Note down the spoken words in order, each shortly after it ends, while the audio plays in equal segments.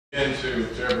To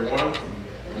everyone.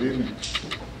 Good evening.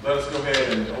 Let us go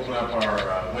ahead and open up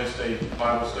our Wednesday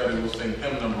Bible study. We'll sing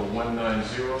hymn number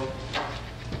 190. We'll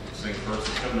sing first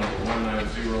hymn number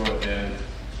 190, and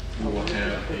we will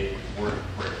have a word of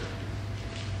prayer.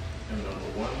 Hymn number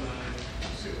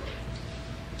 190.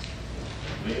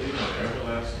 Maybe not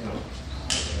everlasting note.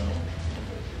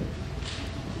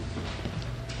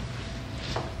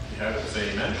 You have it,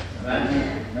 say amen.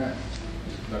 Amen.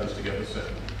 Let us together say.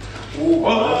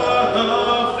 What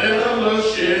a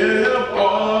fellowship,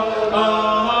 what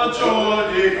a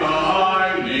joy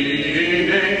divine,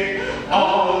 leaning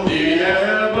on the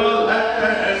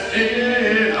everlasting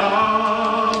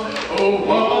arm. Oh,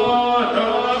 what a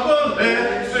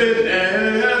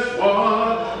blessedness,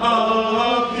 what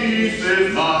a peace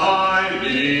is mine,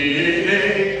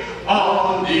 leaning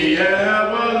on the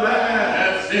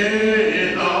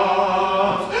everlasting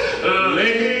arms.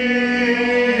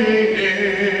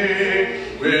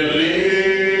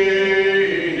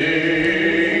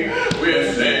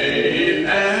 We're safe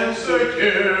and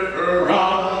secure from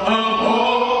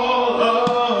all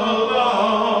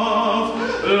alarms.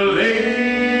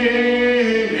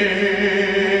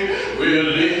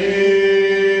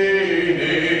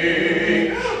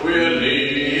 We're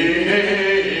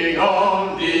leaning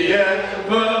on the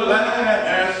everlasting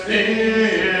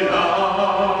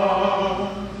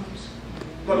arms.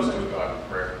 Let us go to God in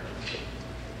prayer.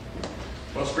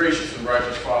 Most gracious and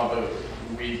righteous Father,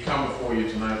 we come before you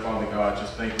tonight, Father God,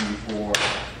 just thanking you for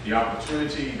the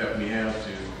opportunity that we have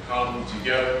to come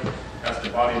together as the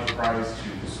body of Christ to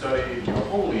study your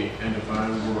holy and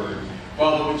divine word.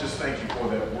 Father, we just thank you for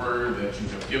that word that you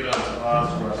have given unto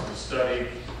us for us to study,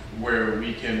 where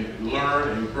we can learn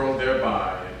and grow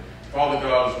thereby. And Father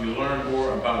God, as we learn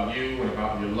more about you and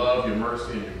about your love, your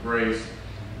mercy, and your grace,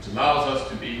 it allows us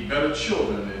to be better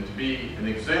children and to be an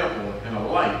example and a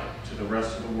light to the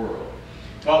rest of the world.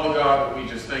 Father God, we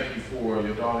just thank you for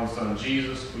your darling son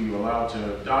Jesus, who you allowed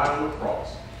to die on the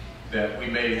cross, that we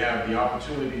may have the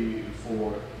opportunity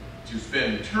to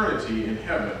spend eternity in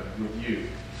heaven with you.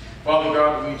 Father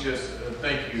God, we just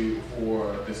thank you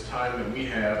for this time that we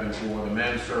have and for the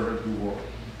manservant who will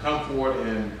come forward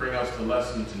and bring us the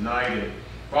lesson tonight. And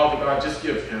Father God, just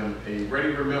give him a ready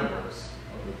remembrance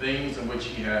of the things in which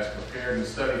he has prepared and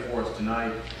studied for us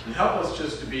tonight, and help us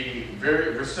just to be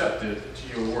very receptive to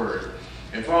your word.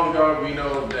 And Father God, we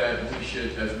know that we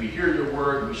should, as we hear your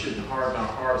word, we shouldn't harden our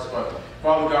hearts, but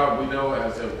Father God, we know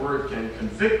as that word can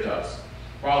convict us,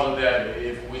 Father, that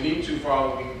if we need to,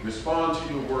 Father, we respond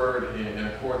to your word in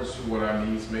accordance to what our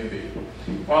needs may be.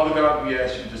 Father God, we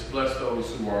ask you to just bless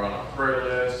those who are on our prayer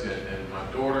list, and my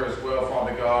daughter as well,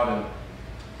 Father God. And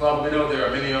Father, we know there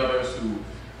are many others who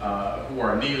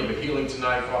are in need of a healing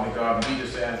tonight, Father God. We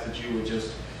just ask that you would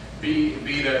just be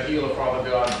that healer, Father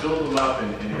God. Build them up in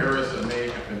areas that may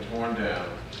have been torn down.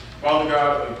 Father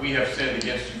God, if we have sinned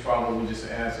against you, Father, we just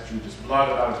ask that you just blot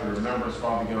it out of your remembrance,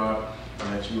 Father God,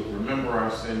 and that you would remember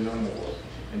our sin no more.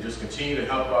 And just continue to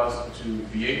help us to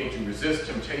be able to resist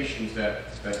temptations that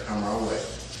come our way.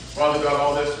 Father God,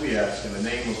 all this we ask in the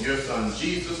name of your Son,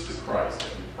 Jesus the Christ,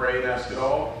 that we pray and ask it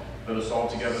all. Let us all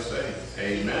together say,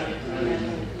 amen.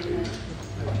 Amen.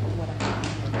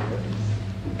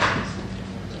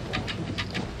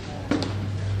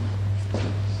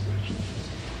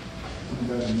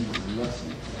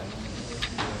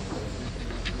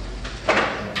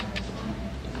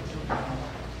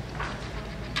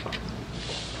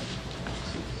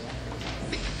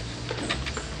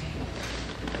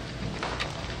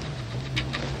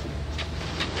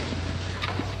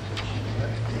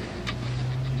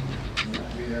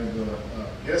 We have a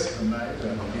guest tonight,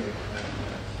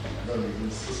 brothers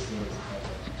and sisters.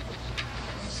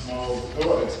 Small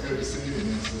daughter, it's good to see you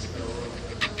again, sister.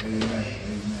 Amen. Amen.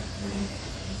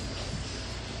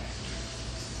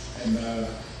 Amen.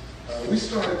 And we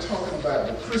started talking about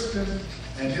the Christian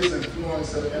and his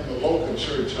influence in the local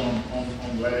church on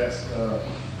last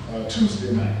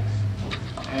Tuesday night.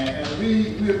 And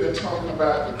we have been talking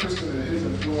about the Christian and his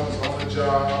influence on the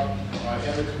job,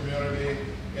 in the community,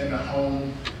 in the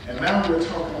home. And now we're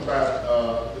talking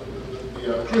about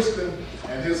the Christian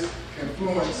and his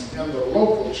influence in the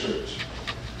local church.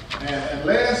 And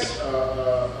last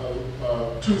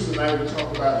Tuesday night we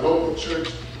talked about local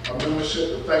church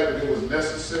membership, the fact that it was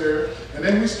necessary. And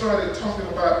then we started talking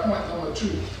about point number 2,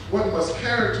 what must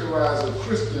characterize a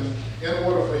Christian in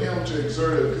order for him to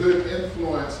exert a good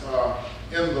influence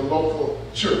in the local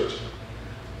church.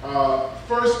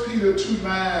 1 Peter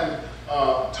 2:9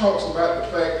 talks about the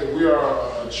fact that we are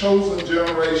a chosen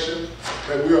generation,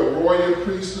 that we are a royal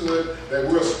priesthood, that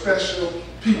we're special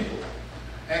people.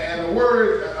 And the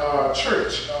word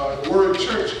church,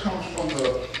 comes from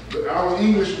our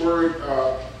English word,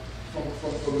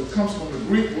 it comes from the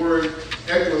Greek word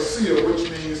ecclesia, which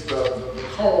means the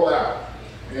called out.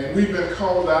 And we've been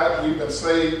called out, we've been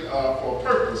saved for a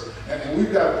purpose. And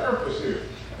we've got a purpose here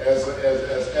as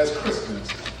Christians.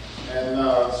 And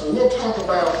so we'll talk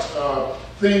about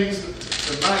things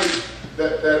tonight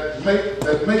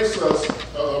that makes us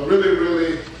a really,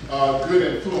 really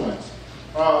good influence.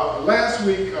 Last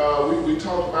week we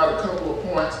talked about a couple of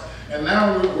points, and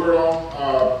now we're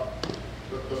on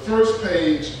the first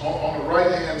page on the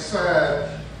right-hand side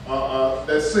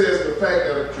that says the fact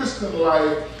that a Christian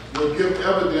life will give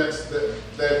evidence that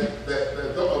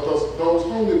those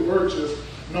holy virtues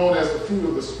known as the fruit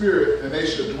of the Spirit, and they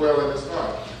should dwell in his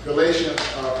heart. Galatians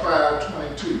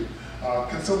 5:22.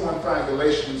 Can someone find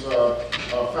Galatians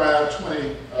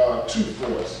 5:22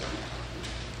 for us?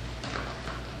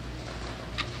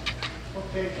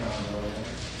 Okay, John.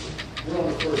 We're on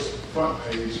the first front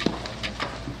page.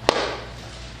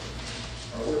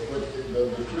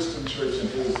 The Christian church and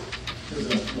his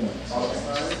influence.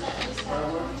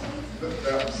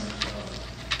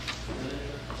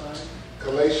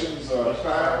 Galatians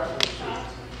 5.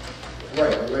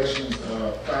 Right, Galatians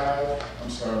 5. I'm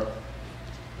sorry.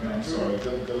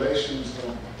 Galatians.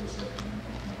 What's that?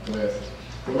 Glasses.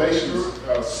 Galatians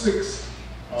 6.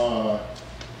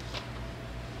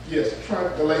 Yes, try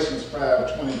Galatians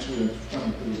 5:22 and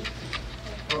 23.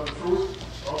 But the fruit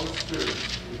of the Spirit is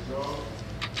love,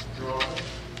 joy,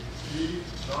 peace,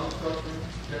 long-suffering,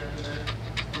 gentleness,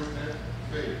 goodness,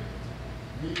 faith,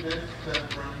 meekness,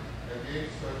 temperance.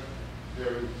 Against such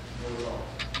there is no law.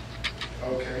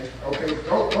 Okay.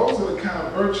 Those are the kind of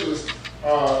virtues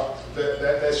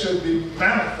that should be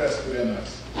manifested in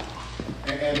us.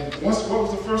 And what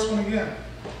was the first one again?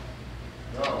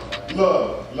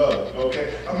 Love.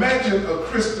 Okay. Imagine a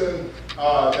Christian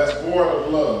that's void of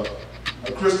love.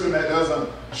 A Christian that doesn't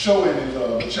show any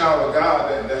love. A child of God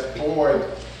that's void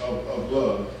of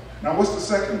love. Now, what's the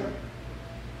second one?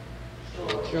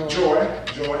 Joy.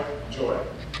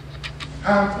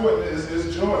 How important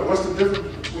is joy? What's the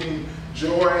difference between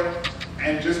joy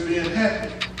and just being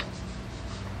happy?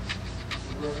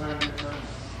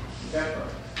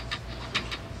 Different.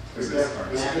 It's Happiness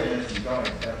different. and joy is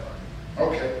different.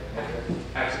 Okay.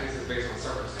 Happiness is based on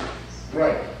circumstances.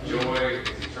 Right. Joy is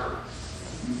eternal.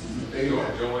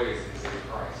 Joy is in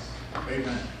Christ.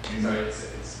 Amen.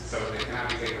 So it cannot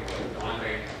be taken away. The only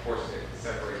thing, of course, that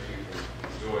separates you from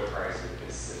joy of Christ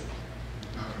is sin.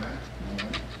 All right.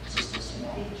 Sister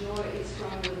Small. The joy is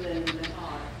from within the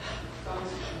heart. It comes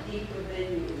deep within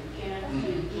you. You cannot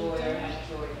feel joy or have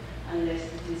joy unless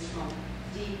it is from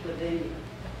deep within you.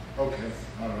 Okay.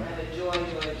 All I right. have a joy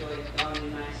down in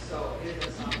my soul. It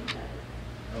is something that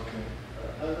Okay.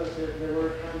 As I said, they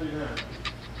work hand in hand.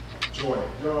 Joy.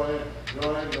 Joy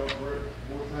and love work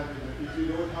both hand in hand. If you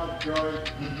don't have joy,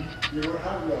 you don't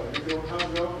have love. If you don't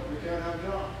have love, you can't have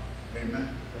joy. Amen.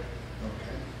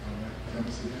 Okay. All right. Let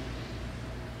me see that.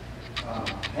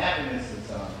 Happiness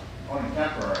is only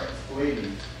temporary, it's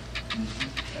fleeting.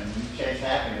 And when you chase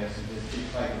happiness, it just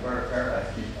keeps like a bird of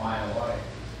paradise, keeps flying away.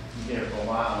 You get it for a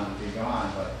while and it'll be gone,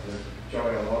 but the joy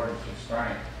of the Lord is your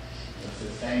strength. It'll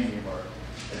sustain you.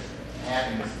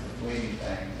 Happiness is a fleeting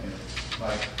thing, and it's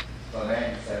like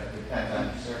Lorraine said, it depends on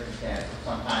the circumstances.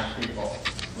 Sometimes people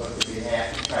look to be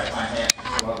happy, try to find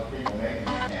happiness with other people making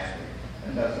them happy.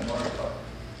 It doesn't work, but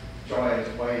joy is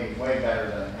way better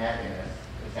than happiness,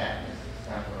 because happiness is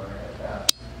temporary at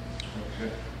best.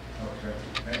 Okay.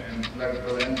 And like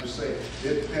Brother Andrew said,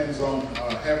 it depends on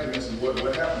happiness and what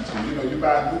happens to you. You know, you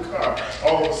buy a new car,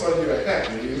 all of a sudden you're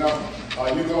happy, you know.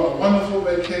 You go on a wonderful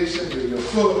vacation, you're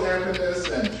full of happiness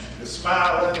and you're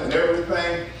smiling and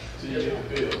everything. Until you get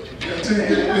the bill. Until you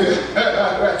get the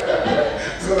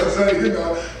bill. So, you know,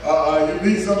 you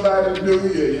meet somebody new,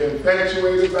 you're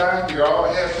infatuated by them, you're all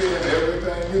happy and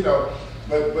everything, you know.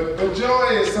 But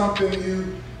joy is something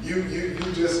you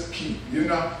just keep, you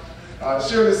know.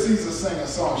 Shirley Caesar sang a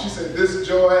song. She said, "This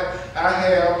joy I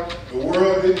have, the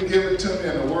world didn't give it to me,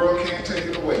 and the world can't take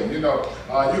it away." You know,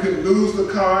 you can lose the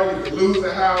car, you can lose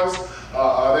the house,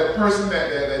 that person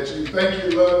that you think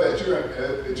you love, that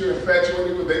you're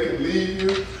infatuated with, they can leave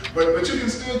you, but you can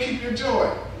still keep your joy.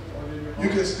 You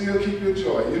can still keep your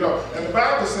joy. You know, and the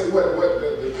Bible says what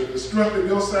the strength of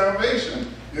your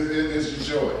salvation is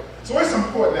your joy. So it's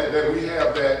important that we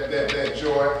have that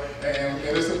joy, and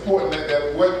it's important that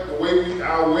the way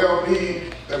our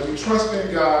well-being, that we trust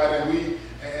in God, and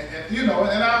you know,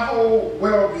 and our whole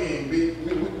well-being, we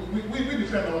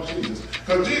depend on Jesus,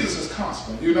 because Jesus is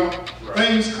constant. You know, right.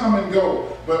 Things come and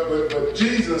go, but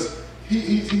Jesus,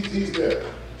 he's there.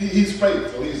 He's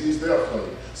faithful. He's there for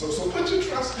you. So put your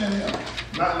trust in him.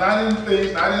 Not in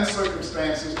things, not in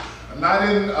circumstances, not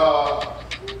in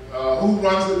who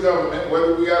runs the government,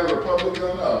 whether we got a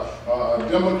Republican, a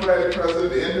Democratic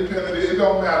president, the independent, it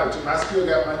don't matter to me. I still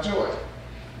got my joy.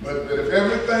 But if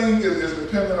everything is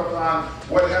dependent upon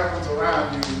what happens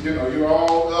around you, you're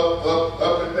all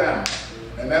up and down.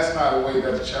 And that's not a way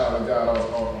that a child of God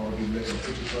ought to be living.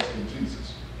 Put your trust in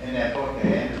Jesus. In that book that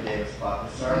Andrew gave us about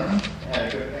the sermon, it had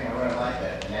a good thing. I really like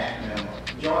that. An acronym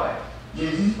of joy.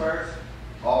 Jesus first,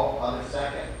 all others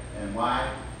second, and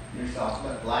why? Yourself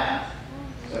last.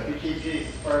 So if you keep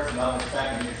Jesus first and others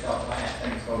second, yourself last,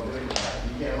 things go good.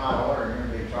 You get them out of order, you're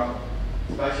in big trouble.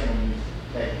 Especially when you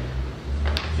take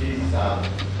Jesus out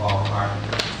of the ballpark,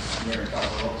 you're in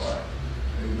trouble real quick.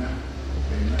 Amen.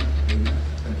 Amen. Amen.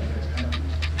 Thank you.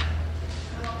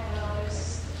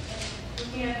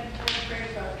 Again, I prayed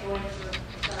about joy for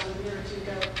about a year or two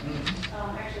ago.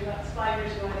 Actually, about 5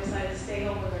 years ago, I decided to stay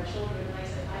home with our children, and I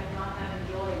said, I'm not having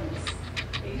joy in this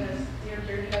because they're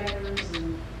dirty diapers,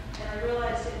 and I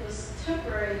realized it was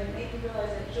temporary, and it made me realize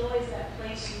that joy is that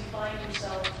place you find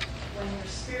yourself when your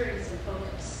spirit is in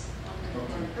focus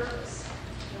on purpose.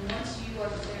 And once you are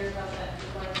clear about that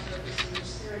divine purpose and your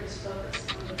spirit is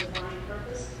focused on the divine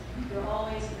purpose, you're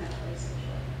always in that place of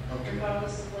joy,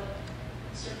 regardless of what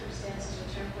circumstances or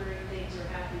temporary things are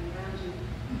happening around you.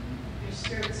 Your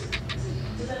spirit is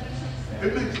does that make sense?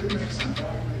 It makes sense.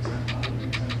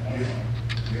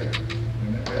 Yeah.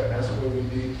 And that's where we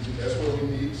need. That's where we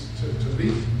need to be.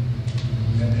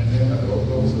 And then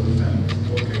those are the things.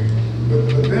 Okay.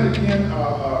 But then again,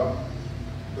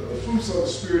 the fruits of the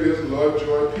Spirit is love,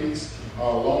 joy, peace,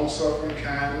 long-suffering,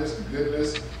 kindness,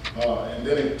 goodness, and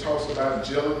then it talks about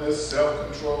gentleness,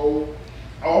 self-control.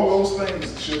 All those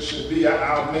things should be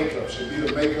our makeup, should be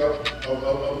the makeup of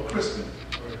a Christian.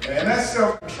 And that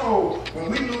self-control, when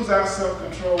we lose our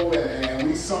self-control and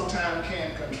we sometimes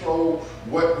can't control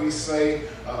what we say,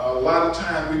 a lot of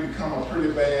times we become a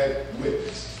pretty bad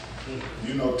witness.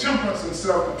 Temperance and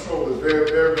self-control is very,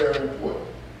 very, very important.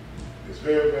 It's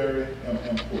very, very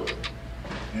important.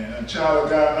 And a child of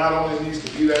God not only needs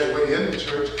to be that way in the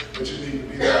church, but you need to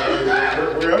be that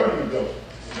way wherever you go.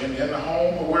 In the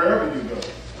home or wherever you go.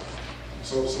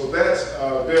 So that's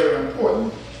very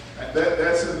important. And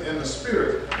that's in the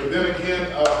spirit. But then again,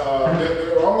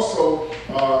 there are also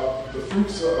the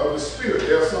fruits of the spirit.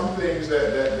 There are some things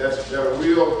that are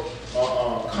real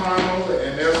carnal,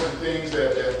 and there are some things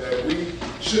that we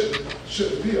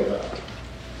shouldn't be about.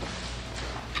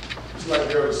 It's like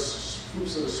there are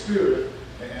fruits of the spirit,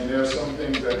 and there are some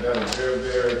things that are very,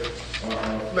 very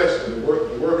fleshly, the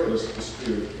work of the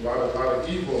spirit, a lot of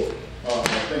evil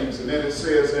things. And then it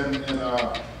says in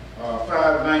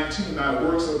 5:19, now the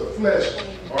works of the flesh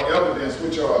are evidence,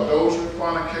 which are adultery,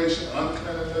 fornication,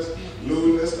 uncleanness,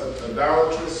 lewdness,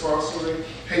 idolatry, sorcery,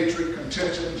 hatred,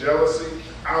 contention, jealousy,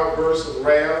 outbursts of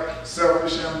wrath,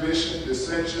 selfish ambition,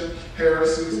 dissension,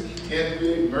 heresies,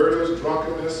 envy, murders,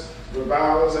 drunkenness,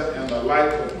 revilers, and the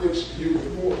like, of which you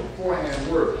beforehand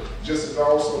were, just as I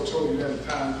also told you in the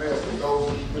time past, for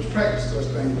those which practice such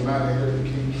things will not inherit the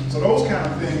kingdom. So those kind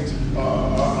of things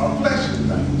are fleshly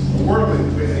things, worldly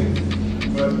behavior.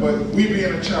 But we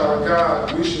being a child of God,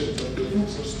 the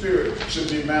fruits of the Spirit should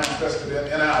be manifested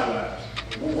in our lives.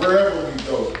 Wherever we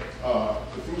go,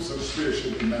 the fruits of the Spirit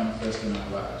should be manifested in our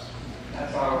lives.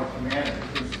 That's why we're commanded to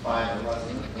crucify the lust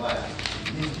of the flesh.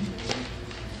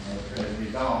 If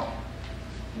you don't,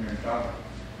 you're in trouble.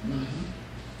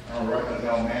 All right. Because the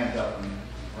old man's up and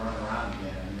running around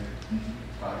again, and you're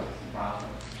probably some problem.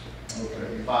 Okay.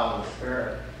 If you follow the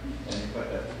Spirit, then you put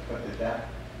to death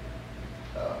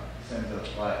sins of the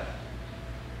flesh.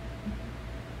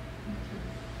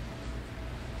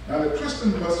 Now the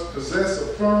Christian must possess a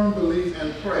firm belief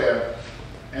in prayer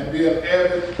and be an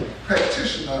avid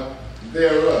practitioner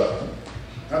thereof.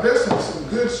 Now there's some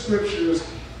good scriptures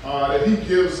that he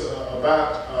gives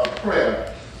about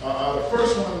prayer. The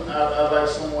first one I'd like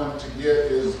someone to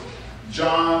get is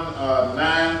John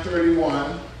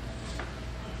 9:31.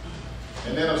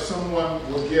 And then if someone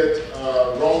will get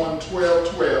Romans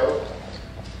 12:12.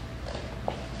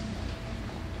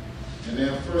 And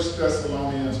then 1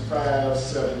 Thessalonians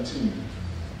 5:17.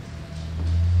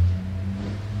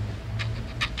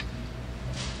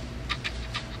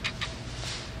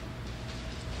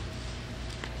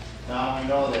 Now we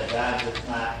know that God does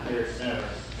not hear sinners,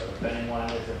 but if anyone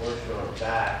is a worshiper of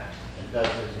God and does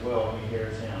his will, he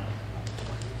hears him.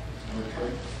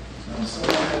 Okay. Now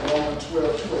someone have Romans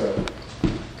 12:12.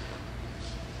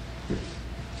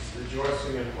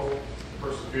 Rejoicing in hope,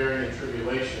 persevering in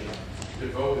tribulation,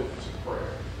 devoted to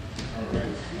prayer. All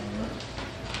right.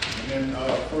 And then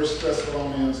 1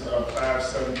 Thessalonians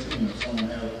 5:17, if someone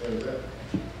has that.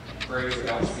 Pray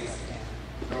without ceasing.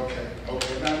 Okay.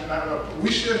 Now, we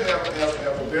should have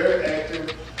a very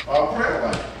active prayer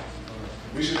life.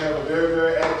 We should have a very,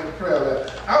 very active prayer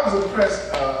life. I was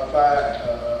impressed by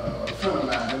a friend of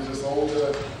mine. He was this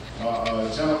older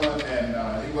gentleman, and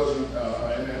he wasn't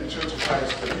in the Church of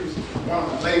Christ, but he was one of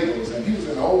the neighbors, and he was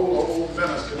an old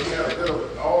minister. He had a bit of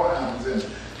Alzheimer's, and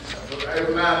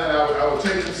every now and then I would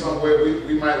take him somewhere.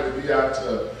 We might be out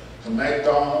to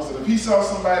McDonald's, and if he saw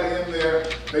somebody in there,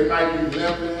 they might be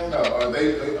limping, or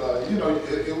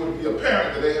it would be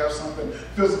apparent that they have something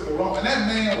physical wrong. And that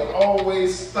man would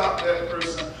always stop that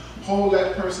person, hold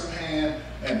that person's hand,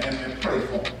 and pray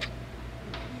for him.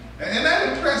 And that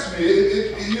impressed me.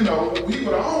 He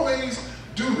would always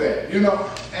do that,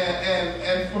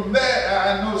 And from that,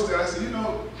 I noticed that I said,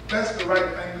 that's the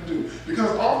right thing to do. Because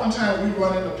oftentimes we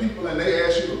run into people and they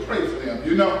ask you to pray for them,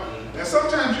 And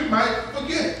sometimes you might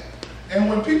forget. And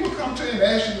when people come to you and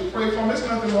ask you to pray for them, there's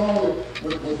nothing wrong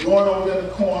with going over in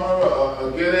the corner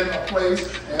or get in a place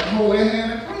and hold their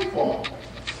hand and pray for them.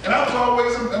 And I was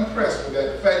always impressed with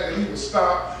that, the fact that he would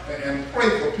stop and pray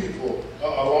for people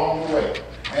along the way.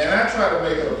 And I try to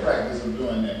make it a practice of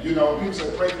doing that. When people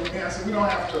say, pray for me, I say, we don't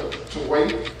have to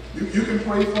wait. You can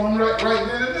pray for them right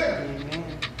then and there.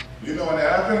 And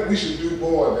I think we should do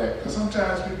more of that. Because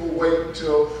sometimes people wait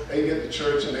until they get to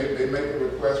church and they make a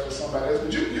request for somebody else.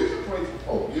 But you can pray for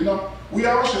folk, We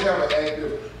all should have an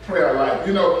active prayer life.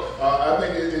 I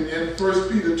think in 1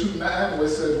 Peter 2:9, where it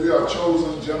says we are a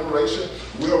chosen generation,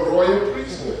 we're a royal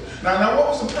priesthood. Now what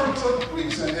was the purpose of the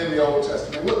priests in the Old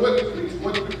Testament?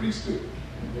 What did the priests do?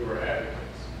 They were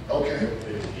advocates. Okay.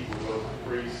 They were people who were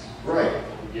priests. Right.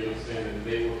 Forgive them sin, and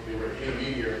they were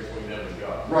intermediary between them and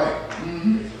God. Right.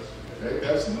 Mm-hmm.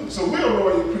 Absolutely. So we're a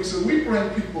royal priesthood. We bring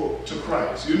people to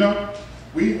Christ. We bring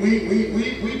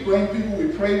people. We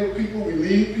pray with people. We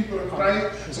lead people to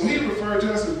Christ. So he referred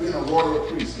to us as being a royal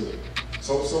priesthood.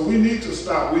 So we need to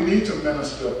stop. We need to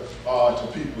minister to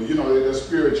people. Their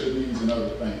spiritual needs and other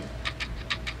things.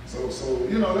 So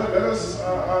let us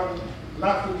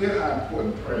not forget how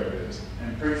important prayer is.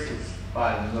 And priests,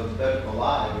 by the biblical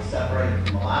law, they were separated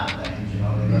from a lot of things. They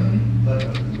live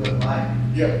a good life.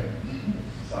 Yeah.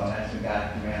 So that's what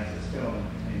God commands us to do.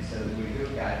 And he says, we do,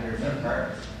 God hears our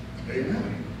prayers.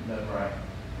 Amen. We live right.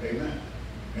 Amen.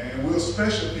 And we're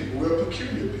special people. We're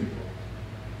peculiar people.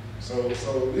 So we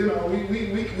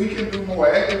can do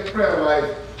more. Active prayer life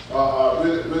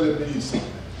really means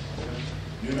something.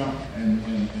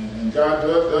 And God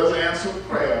does answer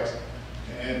prayers.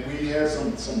 And we had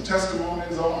some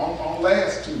testimonies on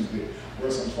last Tuesday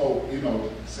where some folk,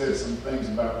 said some things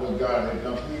about what God had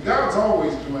done for me. God's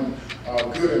always doing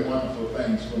good and wonderful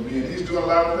things for me. And he's doing a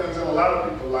lot of things in a lot of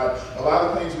people's lives. A lot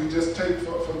of things we just take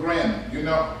for granted,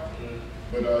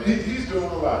 But he's doing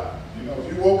a lot.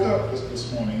 If you woke up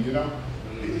this morning,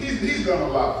 he's done a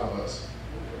lot for us.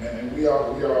 And we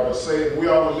are to say, we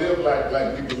ought to live like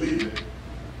we believe it.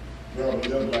 We ought to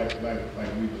live like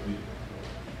we believe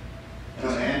it.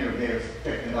 Andrew gave us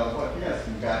picking up what, yes,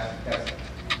 and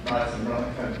got some really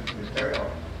good material.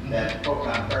 That book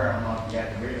on prayer, I don't know if you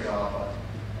have to read it all, but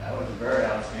that was a very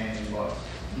outstanding book.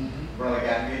 Really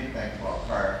got me to think about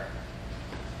prayer.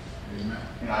 Amen.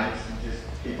 I used to just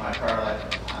keep my prayer life,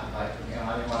 I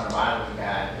didn't want to Bible with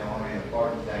God, only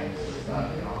important things and stuff,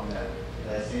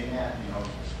 that I seen that,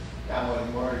 God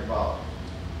wasn't worried about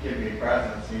giving me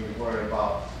presents, he was worried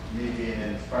about me being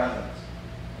in his presence.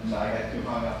 And so I got too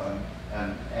hung up on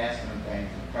asking him things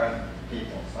and presents to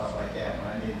people and stuff like that when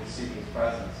I needed to seek his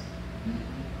presence. And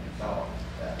so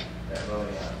that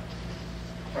really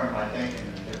turned my thinking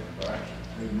in a different direction.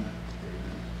 Amen.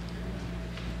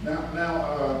 Now,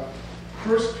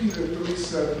 1 Peter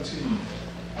 3:17.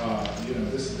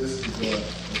 This is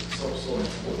so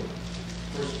important.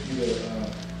 1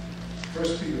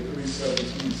 Peter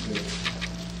 3:17 says.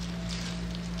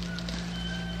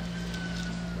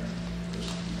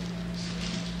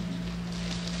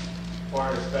 For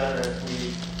it is better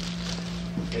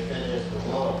if it is the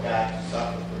will of God to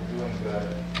suffer for doing good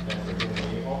than for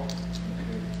doing evil.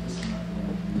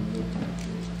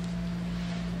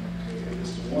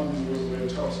 It's the one where it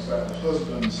talks about the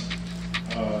husbands,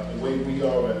 the way we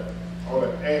ought to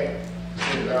act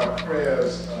so that our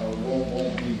prayers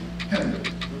won't be hindered.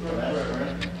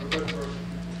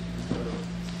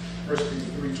 1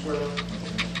 Peter 3:12.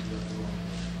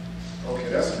 Okay,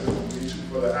 that's a good one.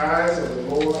 For the eyes of the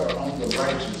Lord are on the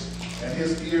righteous, and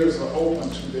his ears are open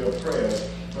to their prayers,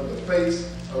 but the face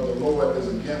of the Lord is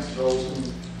against those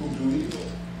who do evil.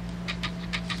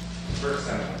 Verse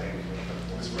 7, I think.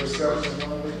 Is verse 7 is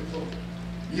one I'm looking for?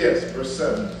 Yes, verse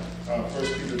 7. 1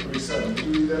 Peter 3:7. Did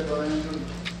you read that, Brother Andrew?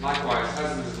 Likewise,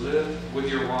 husbands, live with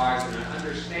your wives in an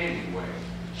understanding way,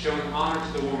 showing honor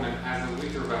to the woman as a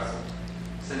weaker vessel,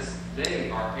 since they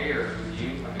are heirs with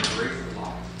you of the grace of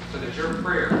life, so that your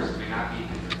prayers may not be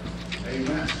hindered.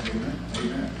 Amen. Amen.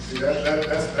 Amen. See,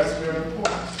 that's very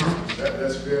important.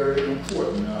 That's very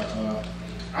important.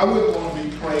 I wouldn't want to be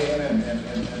praying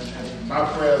and my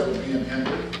prayers would be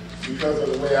hindered because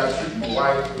of the way I treat my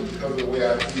wife or because of the way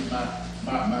I treat my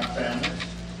family.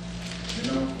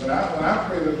 You know, when I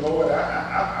pray to the Lord,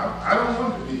 I don't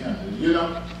want to be hindered. You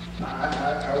know,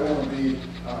 I want to be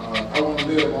I want to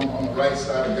live on the right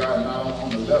side of God, not on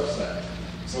the left side.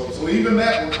 So even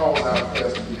that will cause our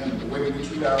prayers to be hindered. The way that we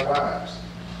treat our wives.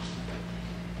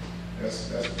 That's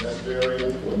very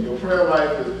important. Your prayer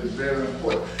life is very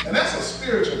important. And that's a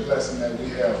spiritual blessing that we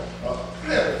have.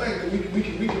 Prayer, the fact that we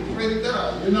can pray to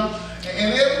God, you know?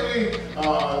 And every,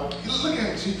 look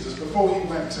at Jesus before he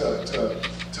went to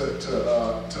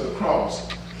the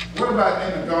cross. What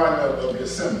about in the Garden of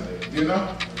Gethsemane, you know?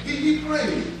 He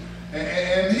prayed.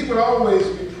 And he would always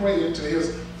be praying to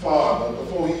his Father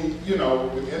before he, you know,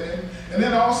 and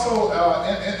then also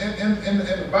in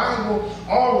the Bible,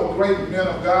 all the great men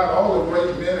of God, all the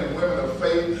great men and women of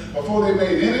faith, before they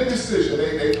made any decision,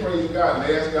 they prayed to God and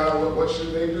they asked God what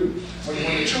should they do.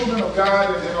 When the children of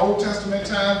God in Old Testament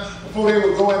times, before they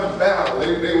would go into battle,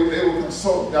 they would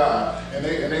consult God and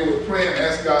they would pray and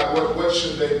ask God what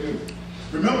should they do.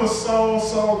 Remember Saul?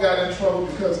 Saul got in trouble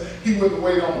because he wouldn't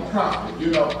wait on the prophet, you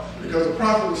know, because the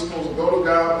prophet was supposed to go to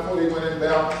God before they went in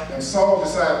battle, and Saul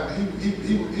decided he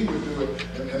would do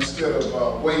it instead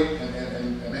of wait and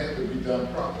have it be done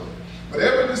properly. But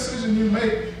every decision you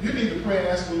make, you need to pray and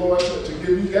ask the Lord to give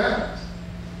you guidance.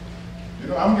 You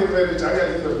know, I'm getting ready I got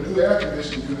to get a new air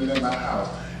conditioning unit in my house,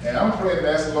 and I'm praying to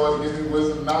ask the Lord to give me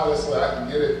wisdom and knowledge so I can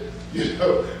get it,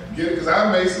 because I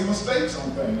made some mistakes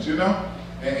on things, you know.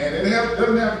 And it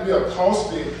doesn't have to be a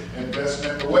costly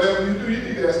investment, but whatever you do, you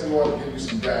need to ask the Lord to give you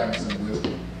some guidance and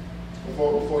wisdom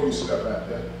before you step out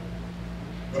there.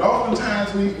 But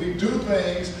oftentimes we do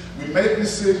things, we make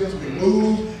decisions, we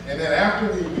move, and then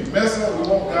after we mess up, we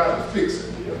want God to fix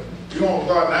it. We want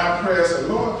God in our prayer say,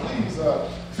 Lord, please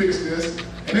fix this.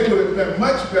 And it would have been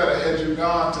much better had you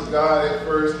gone to God at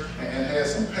first and had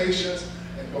some patience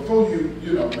and before you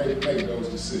make those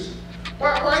decisions.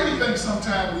 Why do you think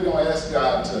sometimes we don't ask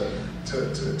God to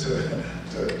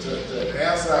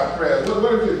answer our prayers?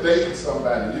 What if you're dating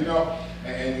somebody, you know,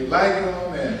 and you like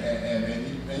them,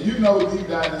 and you know deep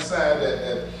down inside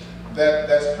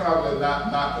that's probably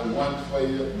not the one for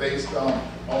you based on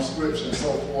scripture and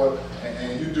so forth,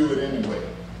 and you do it anyway.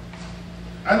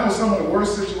 I know some of the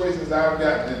worst situations I've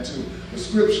gotten into, the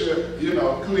scripture, you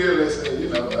know, clearly say, you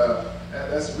know,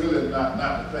 that's really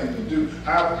not the thing to do.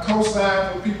 I've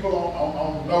co-signed for people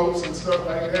on notes and stuff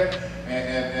like that,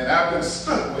 and I've been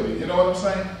stuck with it. You know what I'm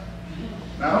saying?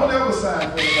 Now, don't ever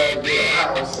sign for anybody to get a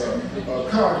house or a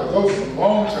car, because those are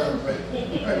long-term things.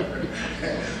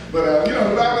 But, you know,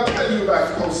 the Bible tells you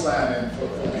about co-signing for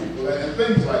people and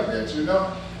things like that, you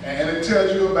know? And it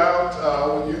tells you about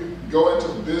when you go into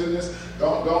business,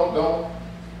 don't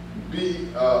be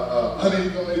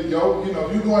unevenly yoked. You know,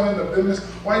 if you're going into business,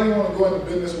 why do you want to go into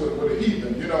business with a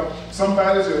heathen? You know,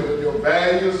 somebody's your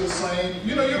values the same.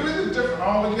 You know, you're really different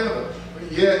altogether.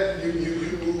 But yet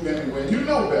you move anyway. You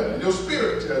know better. Your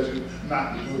spirit tells you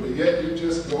not to do it, but yet you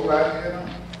just go right ahead on.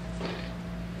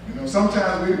 You know,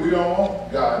 sometimes we don't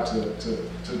want God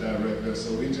to direct us,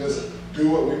 so we just do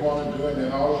what we want to do, and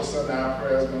then all of a sudden our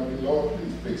prayer is going to be, Lord,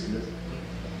 please fix this.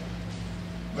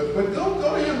 But go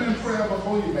to him in prayer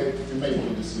before you make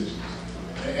your decisions.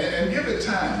 And give it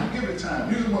time. Give it time.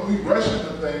 Usually when we rush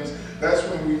into things, that's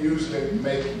when we usually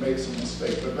make some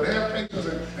mistakes. But have patience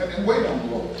and wait on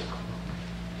the Lord.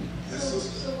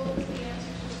 So what was the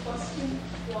answer to the question?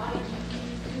 Why do you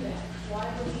do that? Why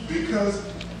would he?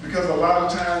 Because a lot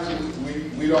of times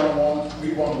we want to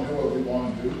do what we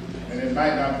want to do, and it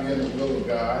might not be in the will of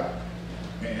God.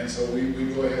 And so we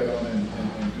go ahead on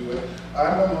and do it. I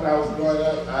remember when I was growing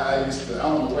up, I used to, I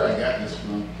don't know where I got this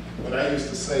from, but I used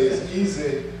to say it's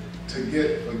easy to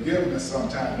get forgiveness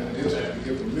sometimes than it is to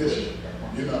get permission.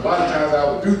 You know, a lot of times I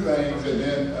would do things and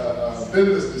then a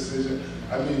business decision.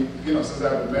 I mean, you know, since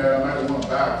I've been married, I might want to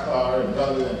buy a car, and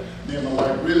rather than me and my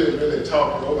wife really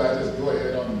talk it over, I just go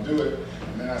ahead on and do it.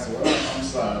 And then I said, well, I'm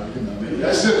sorry, you know, maybe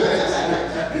I should have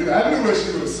asked. You know, I knew what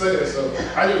she would say, so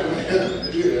I just went ahead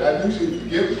and did it. I knew she would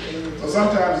forgive me. So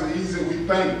sometimes it's easier we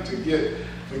think to get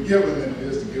forgiven than it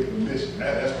is to get permission.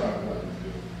 That's probably what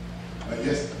we do.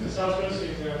 Yes? So I was going to say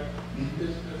that I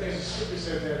think the scripture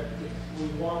said that if we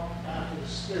walk after the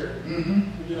Spirit, we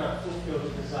do not fulfill the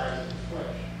desires of the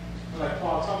flesh. like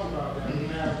Paul talked about, that we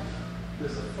have,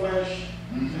 there's the flesh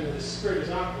and the spirit is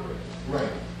operating. Right.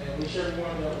 And whichever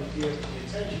one that we give the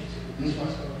attention to, is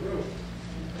what's going to rule.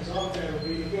 And so I'm saying,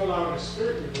 if you allow the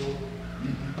spirit to rule,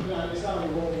 it's not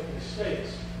only rolling in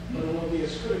space, but it won't be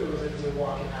as critical as if you're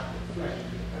walking after the flesh.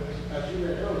 As you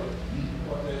read earlier,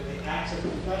 what the acts of the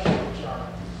flesh, which are,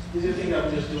 these are things that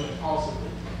we're just doing impulsively.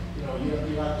 You know,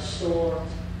 you're at the store,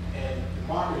 and the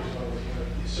marketers know that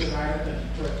there's certain items that you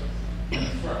put in the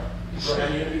front.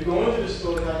 And you go into the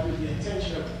store not with the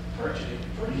intention of purchasing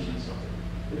something,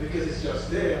 but because it's just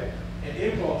there, and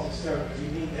impulse is telling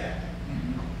you need that.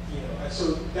 You know, and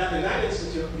so that in that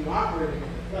instance you're operating in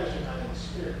the flesh and not in the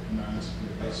spirit. Not in the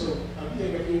spirit. And so I'm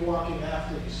thinking if you're walking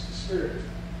after the spirit,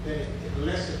 then it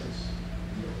lessens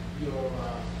your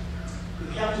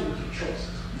it helps you with your choices.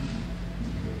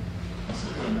 That's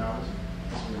a good analogy.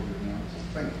 That's a really good analogy.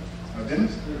 Thank you.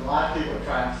 Dennis? There's a lot of people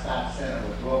trying to stop sinning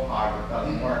with willpower, but it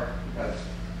doesn't work because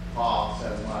Paul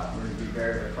says, "What we're to be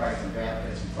buried with Christ in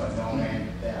baptism, put no man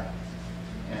to death."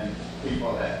 And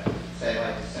people that say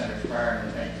like the sinner's prayer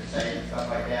and they think they're saved and stuff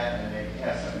like that, and they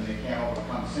have something they can't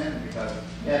overcome sin because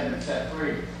they haven't been set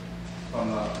free from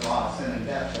the law of sin and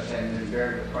death, but they've been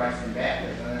buried with Christ in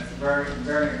baptism. And it's very,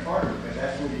 very important because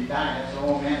that's where you die. That's the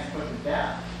old man's put to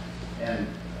death. And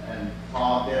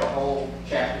Paul did a whole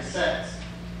chapter 6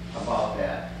 about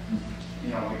that.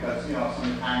 You know, because, you know,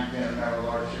 sometimes you remember the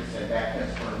Lord should say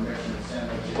baptism for remission of sin,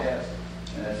 which it is.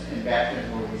 And it's in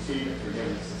baptism where we receive the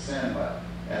forgiveness of sin, but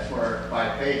that's where,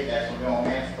 by faith, that's where the old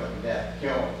man's put to death,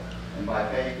 killed. And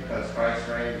by faith, because Christ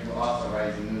raised, will also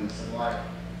raise in newness of life.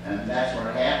 And that's where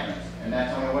it happens. And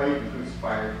that's the only way you can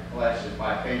crucify your flesh is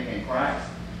by faith in Christ,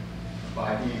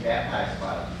 by being baptized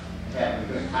by it. Having a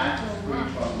good conscience, free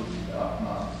from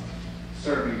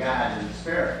serving God in the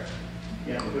Spirit.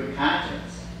 You have a good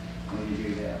conscience when you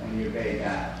do that, when you obey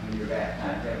God, when you're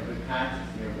baptized. You have a good conscience,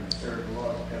 you're able to serve the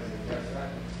Lord because He's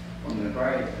resurrected from the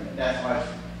grave. And that's why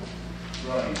it's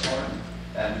really important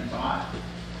that we taught.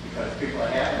 Because people are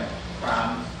having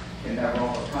problems can never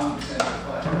overcome the sin of the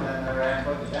flesh and then never have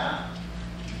put it down.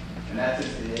 And that's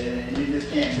just, and you just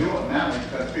can't do it mentally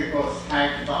because people are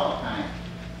conscious all the time.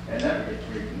 They never get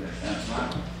free from their sin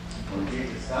mentally. When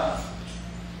Jesus does.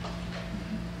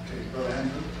 Okay, Brother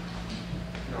Andrew?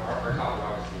 You know, our topic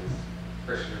obviously is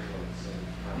Christian influence, and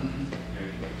you know,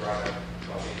 you brought up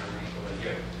about being unequal and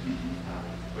gift,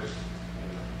 which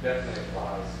definitely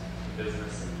applies to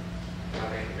business and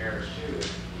I think marriage too. Is,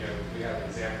 you know, we have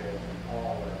an example from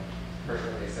Paul where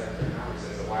personally they said there now he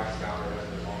says the wife's bound her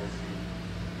husband as long as he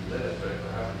lives, but if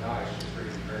her husband dies, she's free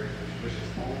to be married to which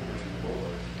is only in the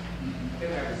Lord. They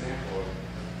have an example of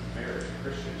marriage. A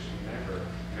Christian should never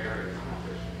marry a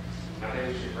non-Christian. Now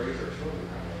they should raise their children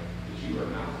that way. But you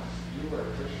are not. You are a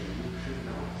Christian. You should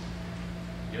not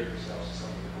give yourself to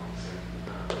someone else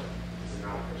as a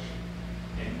non-Christian.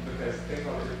 And because think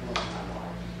about the influence in my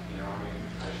life. You know, I mean,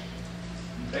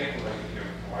 thankfully, you know,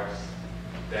 my wife's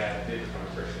dad did become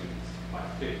a Christian like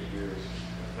 50 years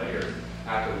later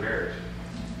after the marriage.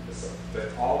 But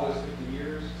all those 50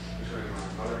 years between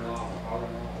my mother-in-law and my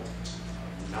father-in-law,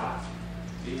 not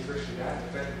being Christian dad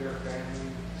affected their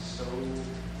family so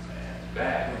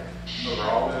bad over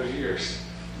all those years.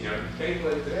 You know,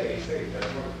 thankfully today he's saved, that's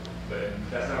wonderful. But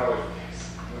that's not always the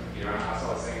case. You know, I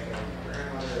saw the same thing with my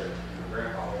grandmother and my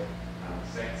grandfather,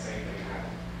 same thing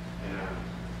happened. And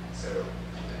so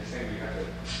I think we have to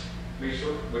make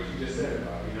sure what you just said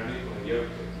about being unequally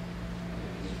yoked,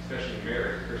 especially in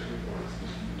marriage, Christian influence.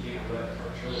 We can't let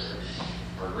our children,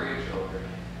 our grandchildren,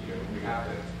 you know, we have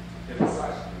to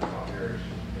emphasize about marriage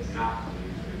is not to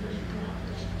be Christian.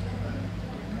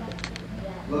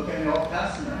 Look in the Old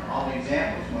Testament, all the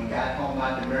examples when God told them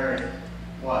not to marry,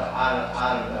 what, out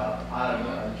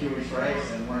of the Jewish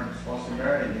race and weren't supposed to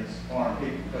marry these foreign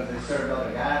people because they served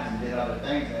other gods and did other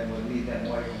things that would lead them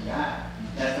away from God.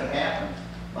 That's what happens.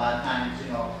 A lot of times,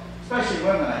 you know, especially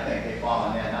women, I think they fall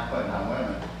on that, not putting on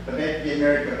women. But they get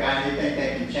married to a guy and they think they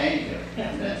can change it.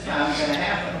 That's not going to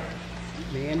happen.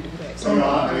 Man, do that. So,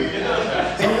 I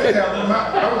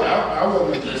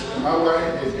wasn't just, my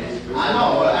wife is. I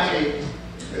know, but I mean,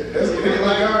 That's it,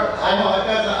 like I know it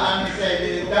doesn't, I'm just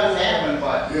saying, it does happen,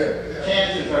 but yeah.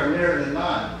 chances are nearer than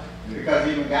none. Because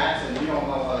even God says, you don't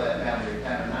know whether that man will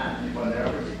repent or not, you will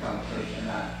never become a Christian or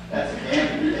not. That's a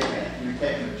gamble you're taking. You're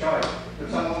taking a choice. But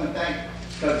some women think,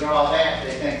 because they're all that,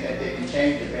 they think that they can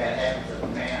change the bad habits of a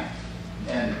man.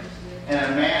 And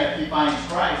a man, if he finds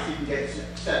Christ, he can get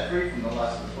set free from the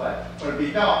lust of the flesh. But if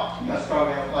he don't, he must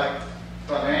struggle like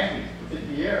Brother Andrew for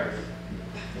 50 years.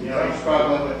 You know, he's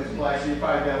struggling with his flesh. He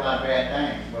probably did a lot of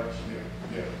bad things, but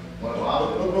what the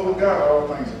law But does. with God, all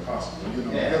things are possible, you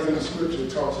know, Yeah. because in the scripture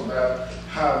it talks about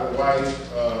how the wife,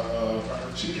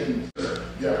 she can,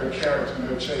 her character and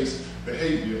her chaste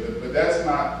behavior, but that's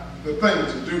not the thing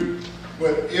to do.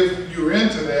 But if you're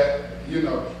into that, you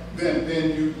know, then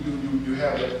you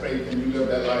have that faith and you live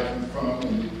that life in front of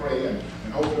him and you pray and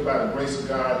hopefully by the grace of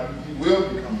God, he will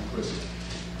become a Christian.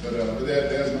 But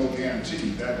there's no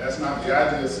guarantee. That's not the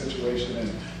ideal situation,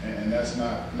 and that's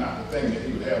not the thing that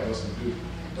he would have us to do.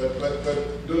 But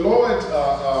the Lord,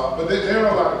 but there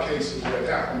are a lot of cases where it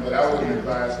happened, but I wouldn't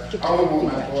advise, I wouldn't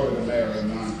want my daughter to marry a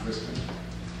non-Christian.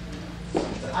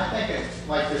 I think it's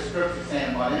like the scripture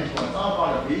saying about influence, it's all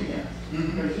about obedience.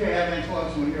 Because you have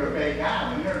influence when you're a bad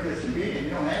guy. When you're disobedient, you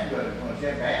don't have good influence. You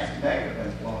have bad, negative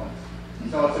influence.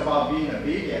 So it's about being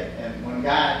obedient. And when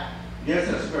God gives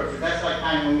us scripture, that's like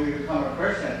time when we become a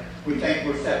Christian, we think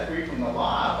we're set free from the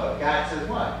law. But God says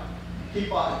what? Keep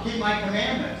my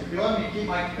commandments. If you love me, keep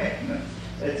my commandments.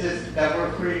 It's just that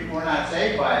we're free. We're not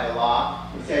saved by the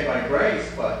law. We're saved by grace,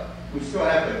 but we still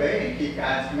have to obey and keep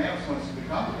God's commandments once we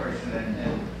become a Christian.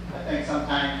 And I think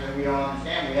sometimes that we don't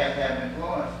understand, we have to have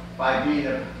influence. By being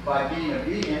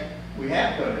obedient, we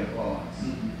have good influence.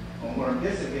 When we're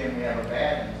disobedient, we have a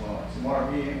bad influence. The more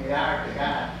obedient we are to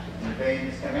God and obeying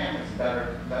His commandments, the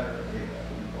better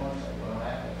influence that we'll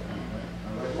have.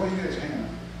 All right, what do you got your hand on?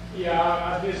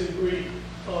 Yeah, I disagree.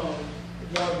 One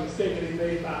of the statement he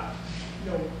made about,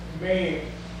 man,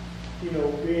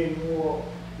 being more,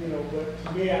 but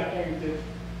to me, I think that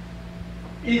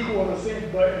equal in a sense,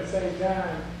 but at the same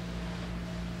time,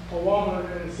 a woman,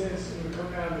 in a sense, when it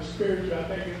comes down to spiritual, I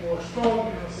think it's more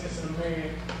strong in a sense than a man.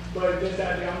 But just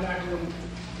out there, I'm not going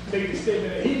to make the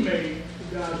statement that he made,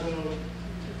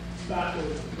 about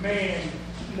the man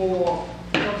more,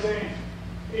 you know what I'm saying?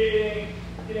 It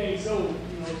ain't so,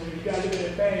 you got to look at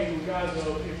that thing regardless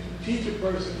of if you teach a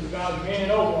person, regardless of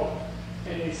man or woman,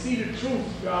 and they see the truth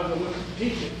regardless of what you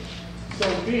teach them. So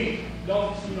be, you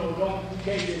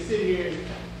can't just sit here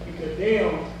and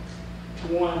condemn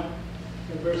one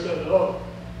versus the other.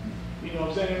 You know what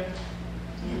I'm saying?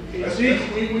 It's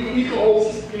equal, we equal,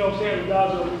 you know what I'm saying,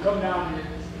 regardless of we come down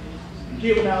and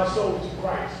giving our souls to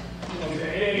Christ. You know what I'm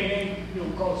saying? It ain't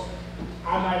because I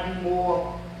might be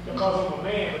more because I'm a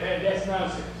man, but that's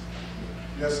nonsense.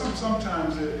 Yeah,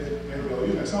 sometimes it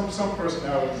will. Some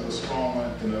personalities are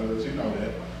stronger than others. You know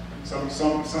that. Some.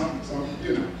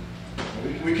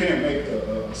 We can't make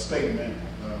a statement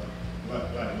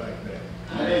like that.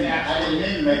 I didn't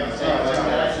mean to make a statement like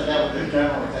that. I said that was a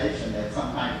generalization that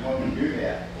sometimes women do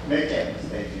that, make that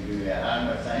mistake and do that. I'm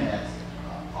not saying that's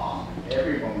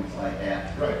every woman's like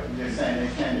that. Right. I'm just saying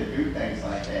they tend to do things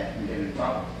like that and get in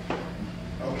trouble.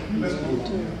 Okay, let's move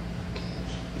on.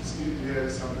 Steve, you had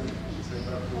something to say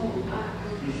about the I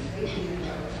was thinking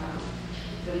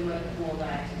the much more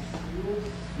like schools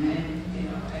and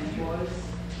and boys,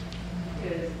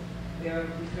 because there are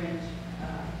different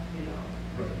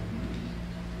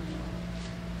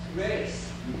race.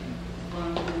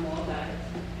 One of the more like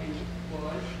and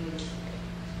boys was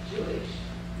Jewish,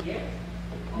 yeah.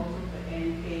 Also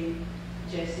and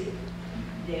Jesse,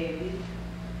 David,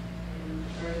 and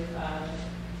early father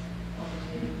of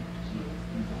the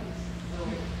So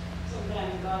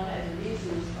sometimes God has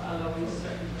reasons for allowing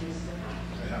certain things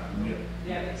to happen. Yeah.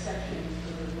 There are exceptions to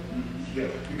the rule. Yeah,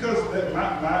 because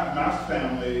my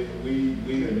family, we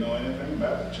didn't know anything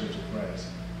about the Church of Christ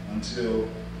until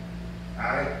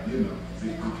I,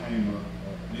 became a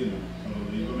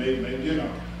believer, maybe,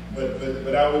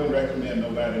 but I wouldn't recommend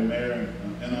nobody marrying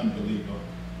an unbeliever,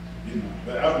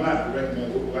 but I would not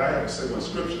recommend, I have to say what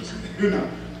Scripture says,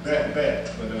 that,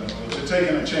 but you're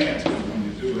taking a chance when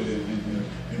you do it,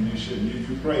 and you shouldn't.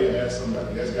 You pray and ask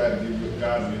somebody, ask God to give you a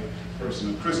godly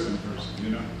person, a Christian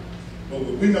person, But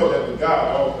we know that with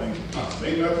God, all things are possible.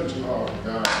 Ain't nothing too hard for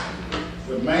God.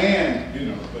 With man,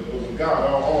 but with God,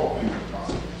 all things are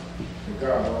possible. With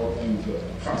God, all things are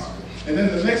possible. And then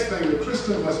the next thing, the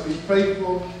Christian must be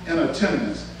faithful in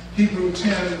attendance. Hebrews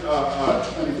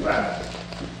 10:25.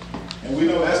 And we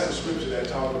know that's the scripture that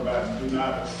talks about do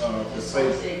not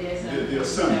forsake the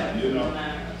assembly,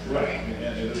 Right,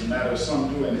 and it doesn't matter if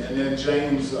some do. And then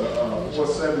James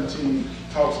 4:17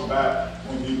 talks about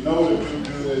when you know to do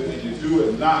good and you do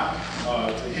it not,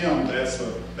 to him that's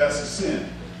a sin.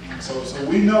 So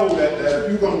we know that if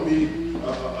you're going to be,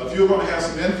 if you're going to have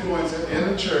some influence in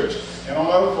the church and on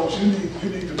other folks, you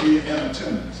need to be in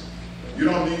attendance. You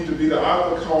don't need to be the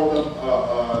author called them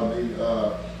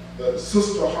the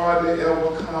sister hardly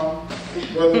ever come,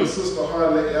 brother and sister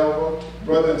hardly ever,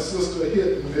 brother and sister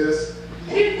hit and miss.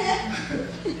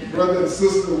 Brother and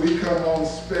sister, we come on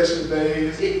special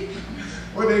days.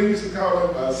 what they used to call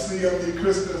them, CME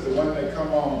Christians, the one that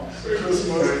come on Christmas,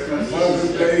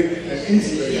 Mother's Day, and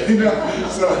Easter, you know?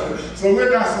 So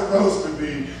we're not supposed to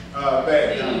be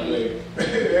that kind of way.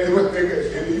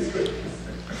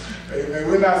 Amen.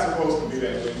 We're not supposed to be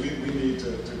that way. We need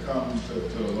to come to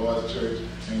the Lord's church,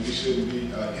 and we shouldn't be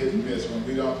hit and miss. When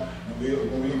we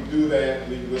do that,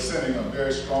 we're sending a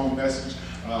very strong message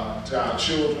to our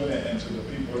children and to the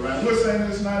people around. We're saying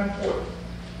it's not important.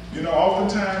 You know,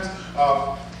 oftentimes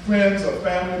friends or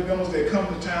family members, they come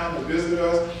to town to visit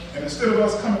us, and instead of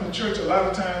us coming to church, a lot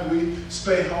of times we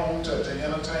stay home to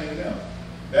entertain them.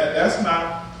 That's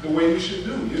not the way you should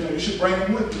do. You know, you should bring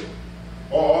them with you,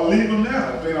 or leave them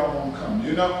there if they don't want to come.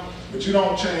 You know, but you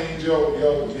don't change your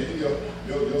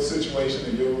situation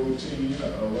and your routine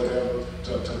or whatever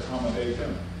to accommodate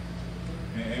them.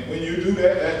 And when you do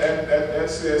that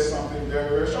says something very,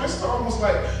 very strong. It's almost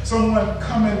like someone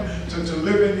coming to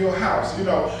live in your house, you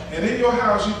know. And in your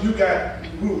house, you got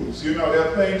rules, you know. There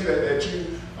are things that you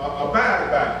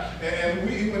abide by.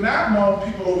 And I've known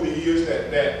people over the years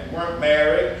that weren't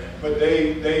married, but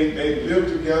they lived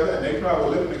together, and they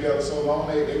probably lived together so long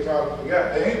they probably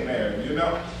forgot they ain't married, you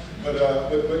know. But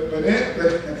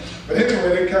anyway,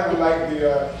 they kind of like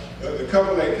the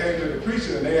couple that came to the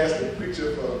preacher, and they asked the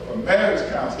preacher for marriage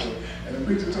counseling, and the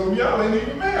preacher told them, y'all ain't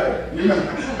even married, you know.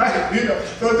 You know,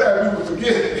 sometimes people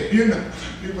forget it, you know.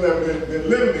 People have been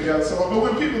living together. So, but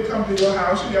when people come to your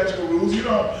house, you got your rules. You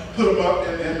don't put them up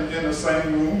in the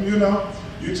same room, you know.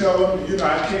 You tell them, you know,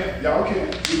 y'all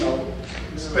can't, you know,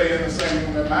 stay in the same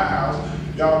room in my house.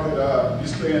 Y'all could, you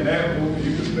stay in that room, and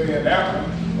you can stay in that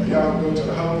room, or y'all go to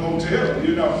the hotel,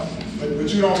 you know. But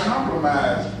you don't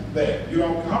compromise that. You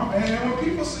don't and when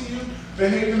people see you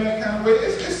behaving that kind of way,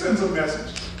 it sends a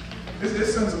message. It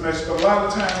sends a message. A lot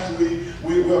of times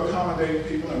we will accommodate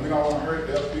people, and we don't want to hurt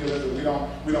their feelings, and we don't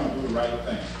do the right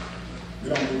thing. We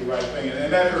don't do the right thing,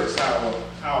 and that hurts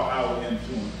our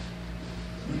influence.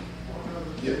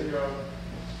 Yeah.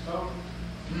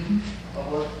 I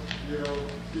want, you know,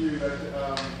 feel that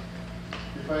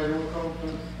if I don't come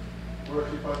to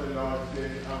worship on the Lord's Day,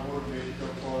 I won't make it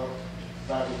up for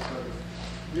Bible study.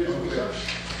 Yes,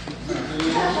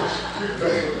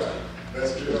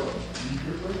 that's true.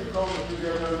 When you come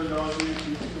together on the Lord's Day,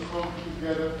 you come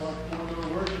together for the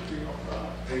worshiping of God.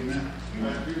 Amen. And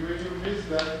when you miss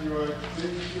that, you are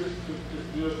dangerous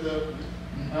to yourself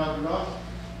and have lost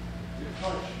the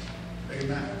touch.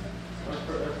 Amen. That's a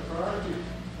priority.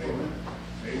 Amen.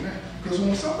 Amen. Because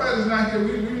when somebody's not here,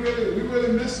 we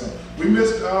really miss them. We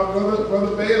missed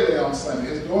Brother Bailey on Sunday.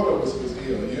 His daughter was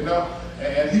ill, you know,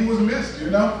 and he was missed, you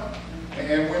know.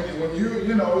 And when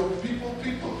you know,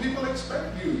 people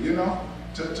expect you, you know,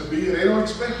 to be. They don't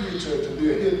expect you to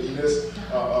be a hit and miss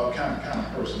kind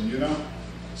of person, you know.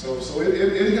 So it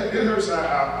hurts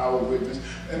our witness.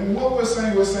 And what we're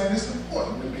saying it's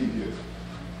important to be here.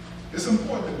 It's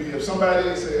important to be here. If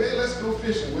somebody say, hey, let's go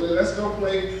fishing with it, let's go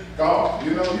play golf.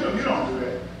 You know, you don't do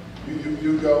that.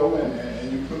 You go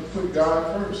and you put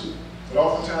God first. But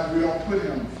oftentimes we don't put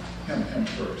him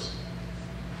first.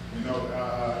 You know,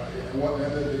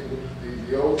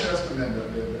 the Old Testament,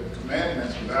 the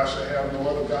commandments, thou shalt have no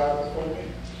other God before me.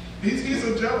 He's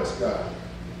a jealous God.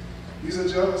 He's a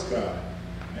jealous God.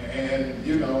 And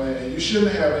you know, and you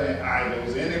shouldn't have any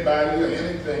idols, anybody or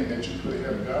anything that you put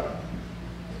ahead of God.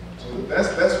 So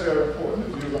that's very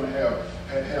important if you're going to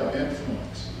have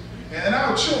influence. And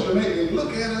our children, they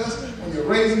look at us when you're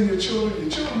raising your children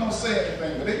don't say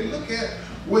anything, but they look at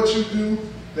what you do,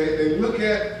 they look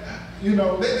at, you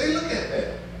know, they look at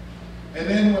that. And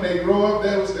then when they grow up,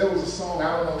 there was a song,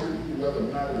 I don't know whether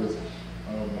or not it was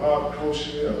Bob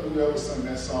Crochet or whoever sang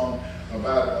that song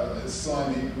about his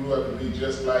son. He grew up to be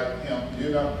just like him, you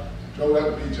know. Grow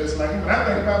up to be just like him. And I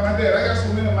think about my dad. I got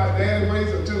so many of my daddy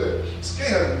ways until it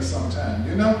scares me sometimes,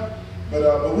 you know.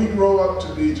 But we grow up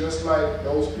to be just like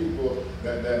those people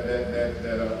that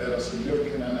are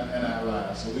significant in our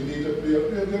lives. So we need to be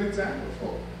a good example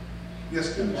for them.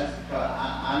 Yes, Tim. That's because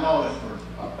I know this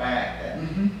for a fact that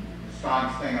the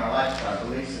strongest thing in our life is our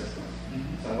belief system.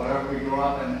 So whatever we grow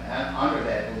up in under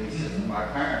that belief system, our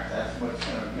parents, that's what's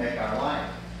going to make our life.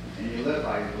 And you live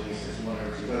by your belief system, whether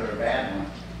it's a good or a bad one.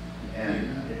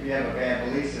 And if you have a bad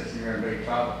belief system, you're in big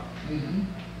trouble.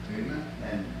 Amen.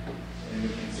 And we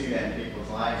can see that in people's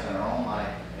lives and our own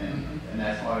life. And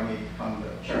that's why we need to come to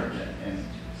church and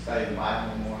study the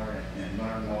Bible more and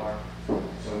learn more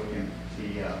so we can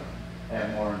have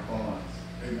more influence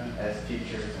as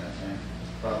teachers and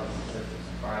brothers and sisters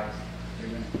in Christ.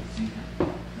 Amen.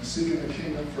 And seeking the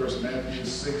kingdom first, Matthew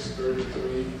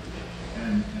 6:33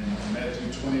 and Matthew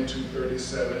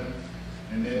 22:37.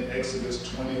 And then Exodus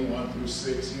 21 through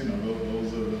 6, you know,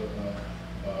 those are the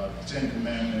Ten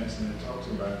Commandments, and it talks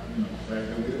about, you know, the fact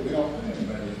that we don't put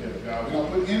anybody ahead of God. We don't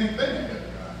put anything ahead of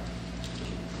God.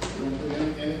 We don't put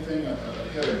anything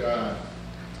ahead of God.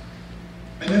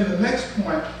 And then the next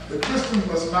point, the Christian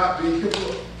must not be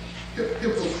hypocritical.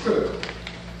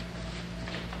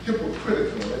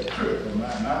 Hypocritical, that's critical,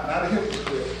 not a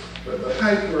hypocrite, but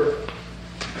hypercritical.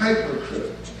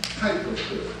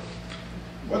 Hypercritical.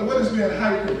 What is being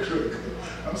hypercritical?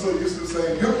 I'm so used to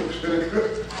saying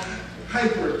hypocritical.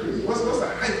 Hypercritical. What's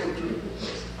a hypercritical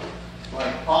person?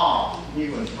 Like Paul, he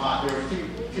was taught, there were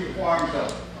two forms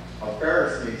of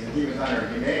Pharisees, and he was under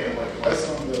Gamaliel, which was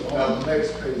on the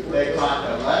next page. They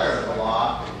taught the letter of the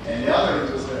law, and the other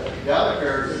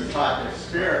Pharisees taught the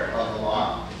spirit of the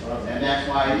law, and that's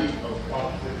why he.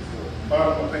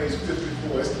 Bottom of page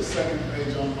 54. It's the second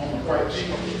page on the right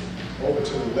sheet. Over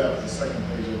to the left. The second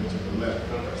page over to the left.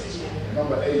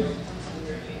 Number 8.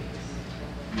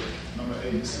 Yeah, number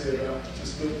 8. You see it?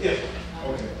 Just look. Yeah.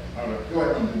 Okay. All right. Go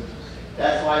ahead.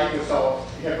 That's why he was so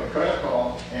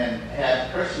hypocritical and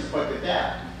had Christians put to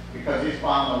death, because he's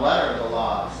following the letter of the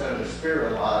law instead of the spirit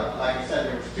of the law. Like I said,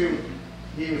 there was two.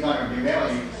 He was under Gamaliel,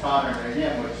 he was taught under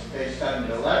him, which they studied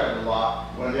the letter of the law,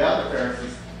 where the other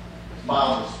Pharisees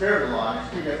followed the spirit of the law.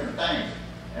 It's two different things.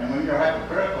 And when you're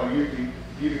hypocritical, you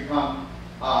become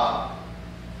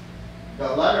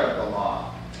the letter of the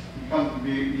law. You become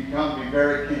to be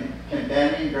very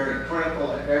condemning, very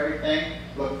critical of everything,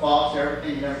 look false to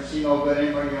everything. You never see no good in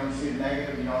anybody, you don't see the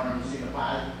negative, you don't ever see the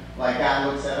positive. Like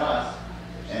God looks at us,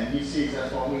 and he sees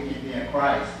us what we can be in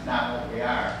Christ, not what we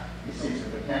are. He sees the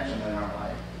potential in our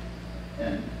life.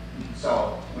 And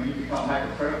so when you become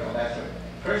hypercritical, that's what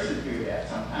Christians do that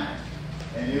sometimes.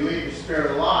 And you leave the spirit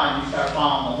of the law and you start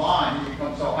following the law and you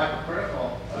become so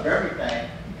hypercritical of everything,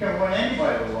 you can't win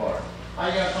anybody to the Lord. How are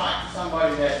you going to talk to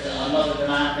somebody that's another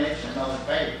denomination, another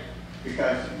faith?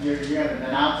 Because you're going to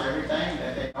denounce everything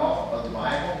that they know of the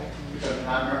Bible because they're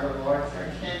not a member of the Lord's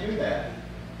church. You can't do that.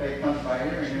 Faith comes by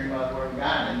hearing about the Word of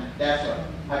God, and that's what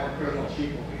hypercritical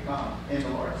people become in the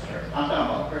Lord's church. I'm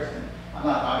talking about Christians. I'm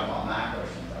not talking about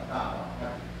non-Christians. I'm talking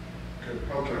about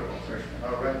hypercritical Christians.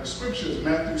 All right. The scripture is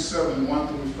Matthew 7, 1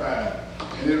 through 5.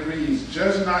 And it reads,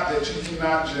 "Judge not that you do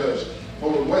not judge. For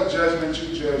with what judgment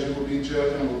you judge, you will be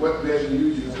judged, and with what measure you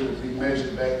use, it will be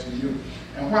measured back to you.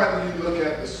 And why do you look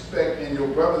at the speck in your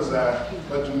brother's eye,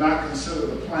 but do not consider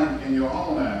the plank in your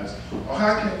own eyes? Or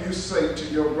how can you say to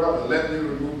your brother, let me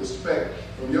remove the speck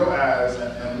from your eyes,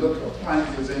 and look, a plank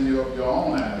is in your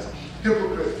own eyes?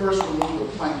 Hypocrite, first remove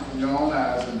the plank from your own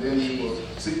eyes, and then you will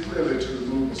see clearly to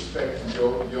remove the speck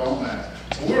from your own eyes."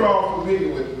 So we're all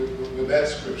familiar with that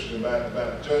scripture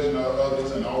about judging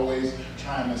others and always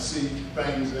trying to see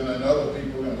things in other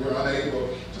people, and we're unable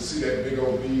to see that big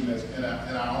old beam that's in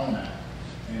our own eye.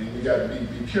 And we got to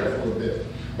be careful of that.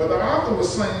 But the author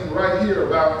was saying right here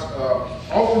about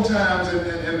oftentimes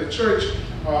in the church,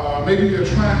 maybe you're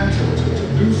trying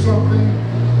to do something,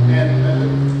 and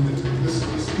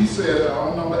he said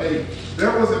on number 8,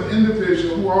 there was an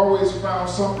individual who always found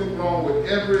something wrong with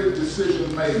every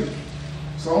decision made.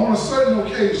 So on a certain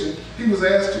occasion, he was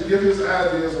asked to give his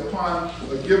ideas upon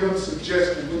a given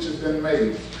suggestion which had been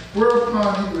made.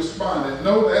 Whereupon he responded,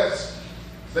 "No,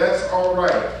 that's all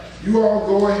right. You all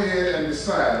go ahead and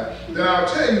decide. Then I'll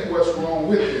tell you what's wrong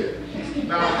with it."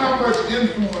 Now, how much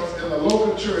influence in the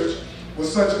local church will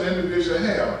such an individual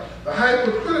have? The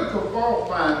hypercritical fault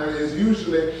finder is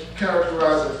usually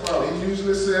characterized as follows. He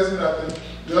usually says nothing,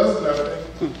 does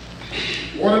nothing.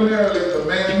 Ordinarily, the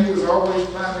man who is always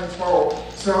finding fault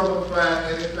seldom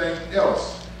finds anything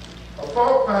else. A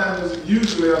fault finders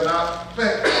usually are not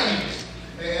fact finders.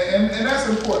 And that's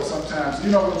important sometimes.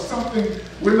 You know, when something,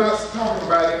 we're not talking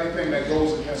about anything that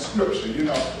goes against Scripture. You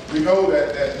know, we know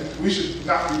that we should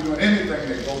not be doing anything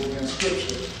that goes against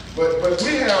Scripture. But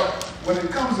we have, when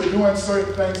it comes to doing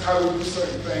certain things, how do we do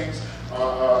certain things,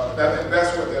 I think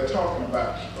that's what they're talking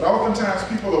about. But oftentimes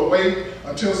people will wait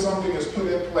until something is put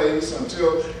in place,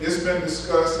 until it's been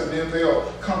discussed, and then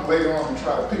they'll come later on and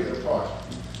try to pick it apart.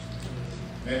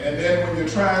 And then when you're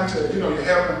trying to, you know, you're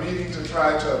having a meeting to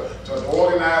try to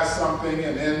organize something,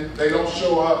 and then they don't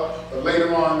show up, but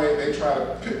later on they try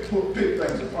to pick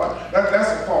things apart.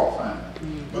 That's a fault finder.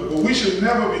 But we should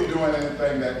never be doing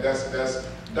anything that's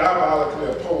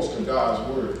diabolically opposed to God's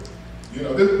word. You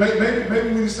know, maybe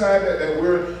we decide that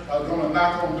we're going to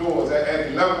knock on doors at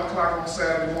 11 o'clock on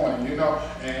Saturday morning, you know,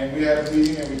 and we had a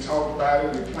meeting and we talked about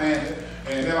it, we planned it,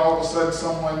 And then all of a sudden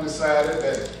someone decided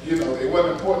that, you know, it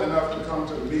wasn't important enough to come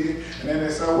to the meeting. And then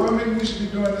they said, well, maybe we should be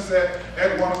doing this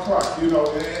at 1 o'clock, you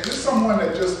know. And it's someone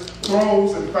that just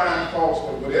throws and finds faults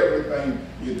with everything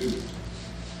you do.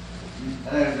 I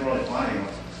think it's really funny,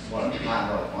 well,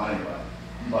 not really funny,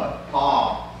 but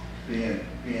Paul, being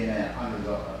that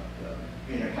under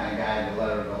being the kind of guy, the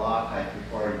letter of the law type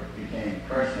before he became a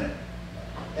Christian,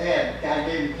 God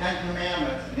gave him 10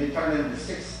 commandments, and they turned it into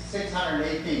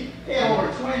 618. They had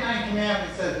over 29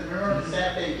 commandments that says, remember the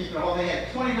Sabbath day and keep it holy. They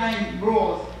had 29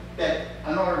 rules that,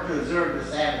 in order to observe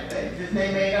the Sabbath day, just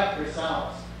they made up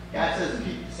themselves. God says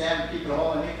keep the Sabbath, keep it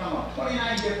holy, and they come up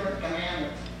 29 different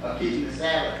commandments of keeping the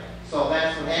Sabbath. So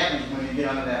that's what happens when you get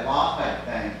under that law type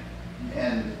thing.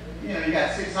 And, you know, you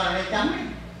got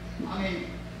 618. I mean, you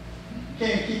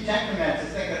can't even keep 10 commandments.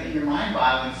 It's thinking in your mind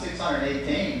boggling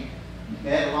 618. They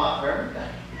had a law for everything. All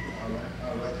right. I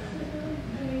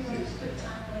mean, it's a good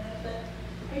time with it, but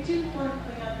I do want to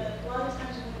point out that a lot of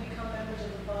times when we become members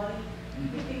of the body,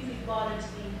 we think we've bought into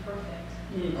being perfect.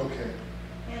 Okay.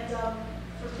 And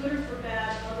for good or for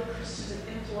bad, other Christians have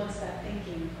influenced that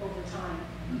thinking over time.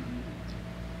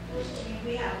 I mean,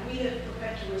 we have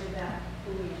perpetuated that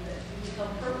belief that you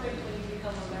become perfect when you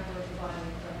become a member of the body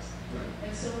of Christ. Right.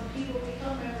 And so when people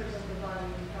become members of the body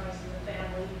of Christ and the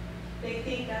family, they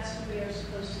think that's who they are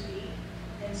supposed to be.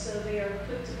 And so they are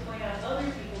quick to point out other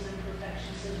people's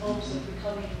imperfections in hopes of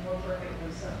becoming more perfect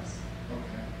themselves.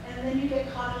 Okay. And then you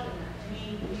get caught up in that. I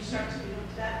mean, you start to be,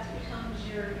 that becomes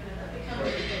your, that becomes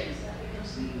your base, that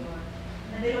becomes who you are.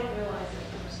 And they don't realize it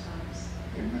most times.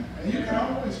 Amen. And you can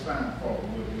always find fault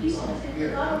with something.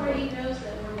 God already knows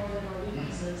that we're more than our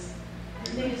weaknesses.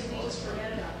 The thing is, we just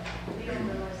forget about it. We don't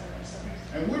realize that ourselves.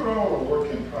 And we're all a work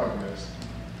in progress.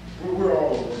 We're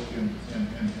all a work in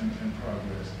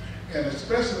progress. And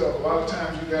especially a lot of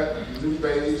times you got new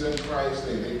babes in Christ,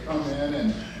 they come in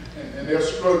and they're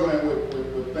struggling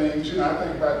with things. You know, I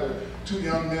think about the 2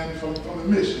 young men from the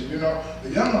mission. You know, the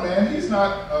younger man, he's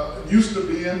not used to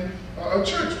being a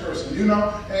church person, you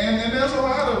know, and there's a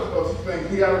lot of things.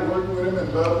 We got to work with him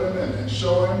and love him and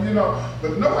show him, you know,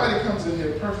 but nobody comes in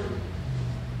here perfect.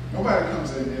 Nobody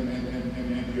comes in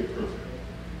here perfect.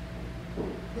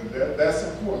 But that's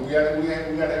important. We got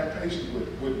to have patience with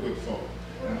folk.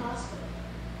 We're a hospital.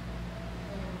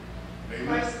 Amen.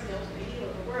 Christ is the ultimate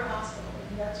healer, but we're a hospital,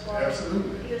 and that's why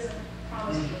Absolutely. He doesn't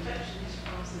promise perfection, He just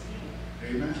promises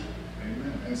healing. Amen.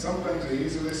 Amen. And some things are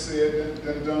easily said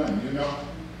than done, you know.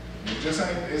 It just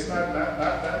ain't, it's not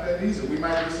that easy. We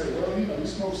might just say, well, you know, you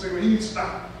smoke cigarettes, you need to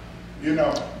stop. You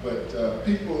know, but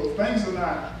things are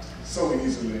not so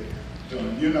easily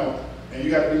done, you know. And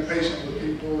you got to be patient with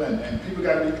people, and people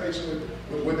got to be patient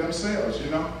with themselves,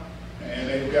 you know. And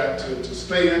they've got to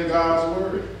stay in God's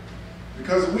word.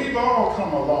 Because we've all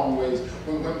come a long ways.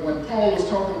 When Paul was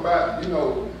talking about, you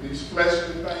know, these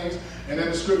fleshly things, and in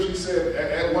the scripture he said,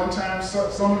 at one time,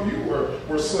 some of you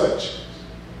were such,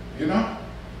 you know.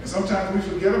 And sometimes we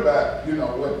forget about, you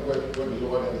know, what the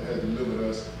Lord has delivered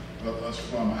us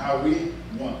from, how we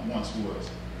once was.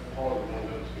 Paul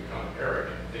wanted them to become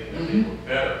arrogant, thinking that they were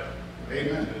better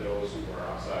Amen. than those who were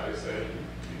outside. They said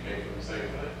you came from the same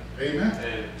thing. Amen.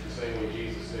 And the same way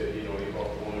Jesus said, you know, he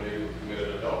brought the woman who committed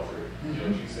adultery. You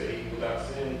know, she said, he without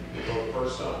sin, you go the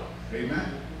first stone. Amen.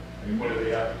 And what did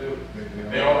they have to do?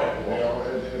 They all had to walk. They all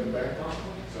had to back.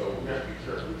 So we have to be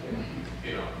careful. We can't,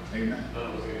 you know, Amen. none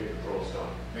of us going to throw a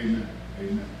stone. Amen.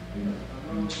 Amen. Amen.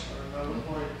 Another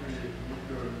point we need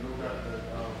to look at that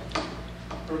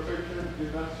perfection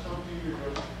is not something you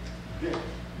just get.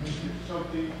 It's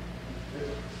something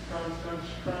that's constant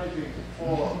striving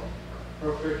for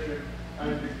perfection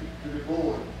and to the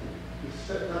goal. To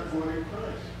set that goal in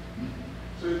Christ.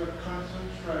 So it's a constant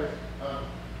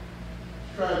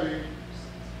striving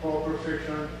for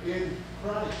perfection in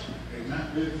Christ. Amen.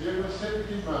 You're a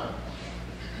 17 man.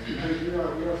 Because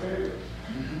you're failures.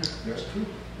 That's true.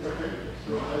 You're failures.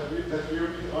 So that's where we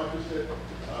ought to set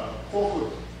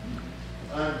focus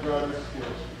and God's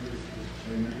skills.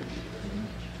 Amen.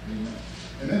 Amen.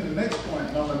 And then the next point,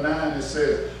 number 9, it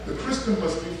says, the Christian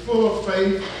must be full of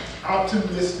faith,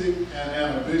 optimistic,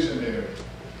 and a visionary.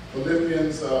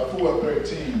 Philippians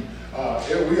 4:13.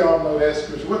 We all know that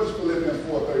scripture. What does Philippians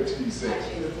 4:13 say?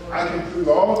 I can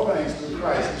do all things through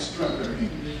Christ who strengthens me.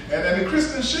 And the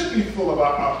Christian should be full of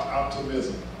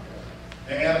optimism.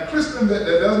 And a Christian that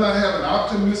does not have an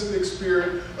optimistic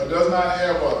spirit, or does not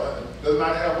have a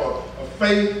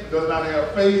faith, does not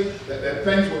have faith that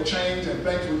things will change and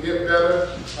things will get better,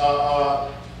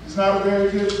 he's not a very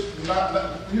good,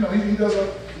 he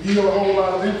doesn't yield a whole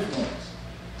lot of influence.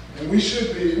 And we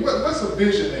should be, what's a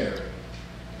visionary?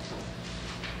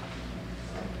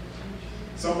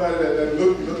 somebody that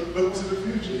look to the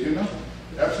future, you know?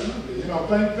 Absolutely. You know,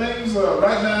 things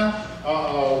right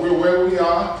now, we're where we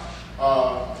are,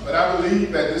 but I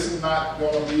believe that this is not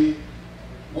going to be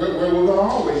where we're going to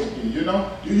always be, you know?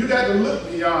 You got to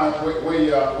look beyond where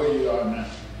you are now.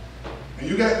 And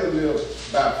you got to live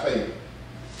by faith.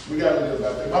 We got to live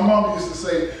by faith. My mom used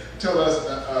to tell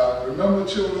us, remember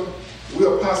children,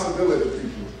 we're possibility people.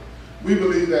 We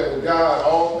believe that with God,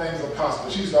 all things are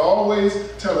possible. She used to always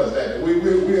tell us that.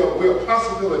 We're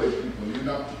possibility people, you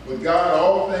know. With God,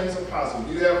 all things are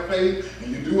possible. You have faith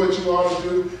and you do what you ought to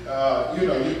do, you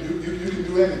know, you can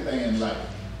do anything in life.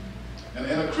 And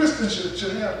a Christian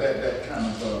should have that kind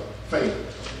of faith.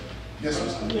 Yes,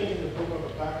 Mr. I think in the book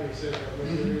of Habakkuk it says that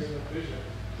when there is no vision,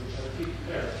 we shall keep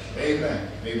perish. Amen.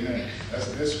 Amen.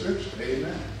 That's a good scripture.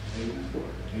 Amen. Amen.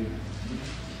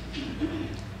 Amen.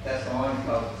 That's the only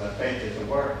because the faith is a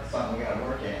work, something we got to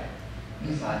work at.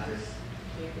 It's not just,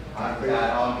 God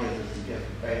all gives us a gift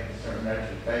of faith, a certain measure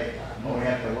of faith, but we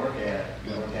have to work at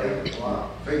it. Work at it.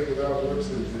 Wow. Faith without works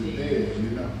is dead, you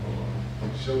know.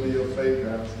 Show me your faith,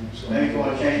 God. Then if you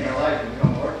want to change your life, we're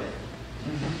going to work it.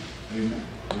 Amen.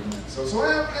 Amen. So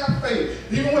have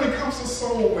faith. Even when it comes to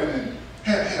soul winning,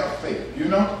 have faith, you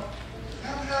know.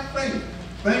 Have faith.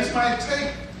 Things might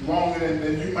take longer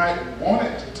than you might want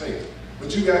it to take.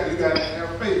 But you got to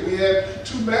have faith. We had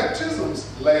 2 baptisms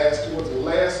last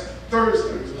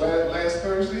Thursday. Last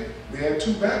Thursday, we had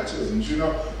 2 baptisms. You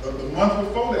know, the month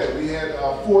before that, we had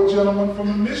 4 gentlemen from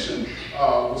the mission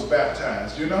was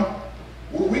baptized. You know,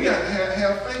 we got to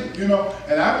have faith. You know,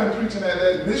 and I've been preaching at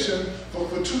that mission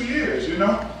for 2 years. You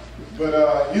know,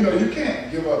 but you know, you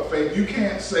can't give up faith. You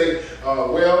can't say,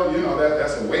 well, you know,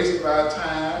 that's a waste of our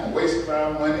time, a waste of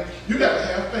our money. You got to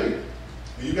have faith.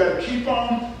 You got to keep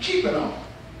on keeping on.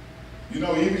 You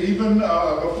know, even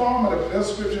a farmer,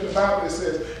 there's scripture in the Bible that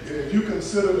says, if you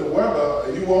consider the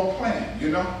weather, you won't plant, you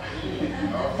know.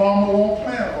 A farmer won't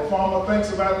plant. A farmer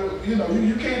thinks about it, you know,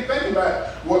 you can't think about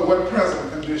what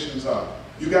present conditions are.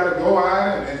 You got to go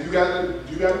out and you got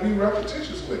to be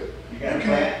repetitious with it. You got to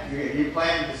plant. You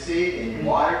planted the seed and you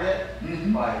watered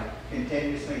it by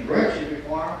continuously encouraging your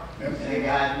farm. And then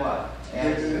God what?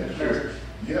 Adds the church.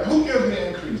 Yeah, who gives the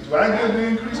increase? Do I give the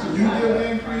increase? Do you give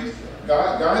the increase?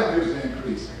 God gives the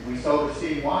increase. We sow the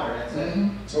seed and water, that's it.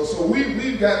 So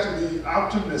we've got to be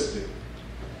optimistic.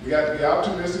 We got to be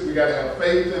optimistic. We got to have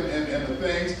faith in the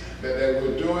things that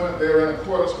we're doing. They're in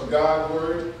accordance with God's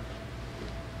word.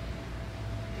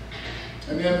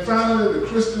 And then finally, the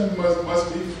Christian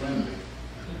must be friendly.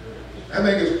 I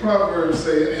think as Proverbs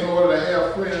say, in order to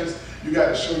have friends, you got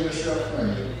to show yourself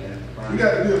friendly. You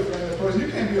got to be a friendly person. You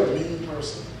can't be a mean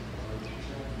person.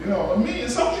 You know,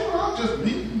 some people are just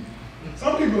mean.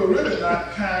 Some people are really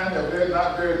not kind, or they're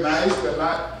not very nice,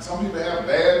 some people have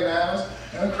bad manners,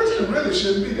 and a Christian really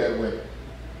shouldn't be that way.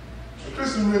 A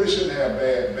Christian really shouldn't have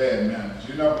bad manners,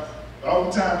 you know. All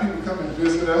the time people come and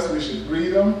visit us, we should greet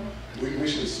them, we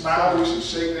should smile, we should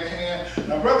shake their hand.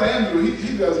 Now Brother Andrew,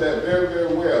 he does that very,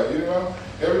 very well, you know.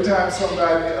 Every time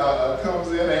somebody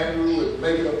comes in, Andrew would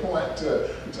make it a point to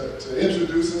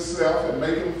introduce himself and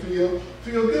make him feel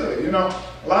good. You know,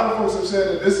 a lot of folks have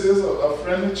said that this is a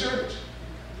friendly church.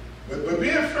 But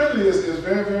being friendly is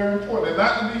very, very important, and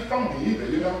not to be phony either,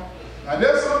 you know. Now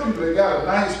there's some people that got a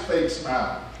nice fake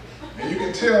smile, and you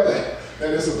can tell that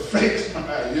it's a fake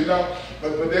smile, you know.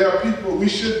 But there are people, we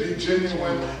should be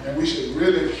genuine, and we should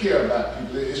really care about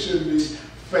people. It shouldn't be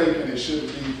fake, and it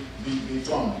shouldn't be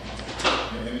phony,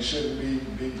 and it shouldn't be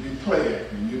play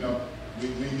acting, you know. We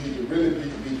need to really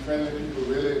be friendly people,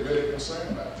 really concerned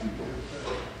about people.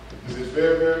 It's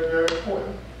very, very, very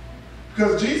important.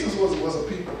 Because Jesus was a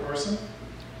people person.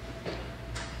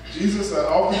 Jesus,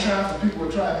 oftentimes when people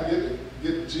were trying to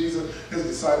get Jesus, his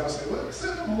disciples said, well,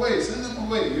 send them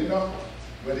away, you know.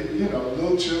 But, you know,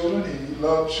 little children, he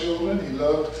loved children,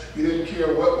 he didn't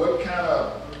care what kind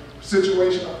of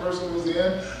situation a person was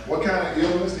in, what kind of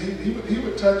illness, he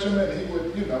would touch them and he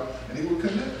would, you know, and he would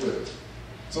connect with them.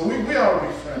 So we ought to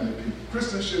be friendly people.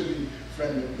 Christians should be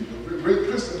friendly people.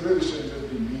 Christians really shouldn't just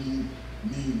be mean,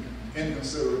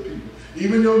 inconsiderate people.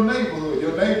 Even your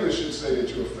neighbor should say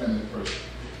that you're a friendly person.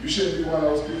 You shouldn't be one of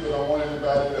those people that don't want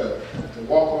anybody to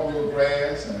walk on your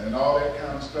grass and all that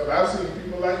kind of stuff. I've seen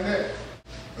people like that.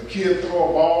 A kid throw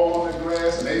a ball on the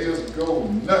grass and they just go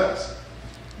nuts.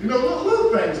 You know,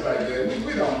 little things like that.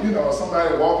 We don't, you know,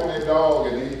 somebody walking their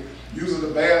dog and he uses the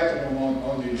bathroom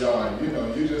on your yard. You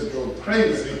know, you just go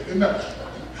crazy. You know.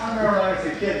 I remember when I was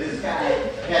a kid, this guy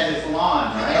had this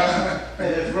lawn, right?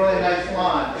 And this really nice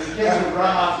lawn. And the kids would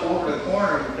run off over the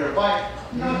corner with their bike.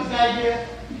 You know this idea?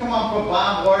 You come up with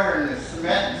barbed wire and the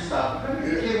cement and stuff.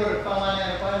 The kid would have fell on that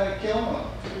and probably would have killed him.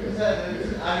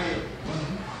 I mean,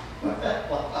 what's that?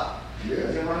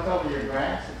 Yeah. You want to over your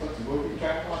grass and put the movie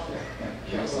cap on there?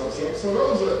 Yeah, so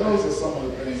those are some of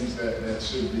the things that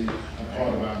should be a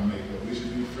part of our makeup. We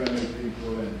should be friendly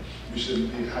people, and we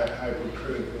shouldn't be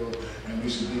hypercritical, and we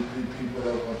should be people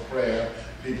of prayer,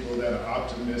 people that are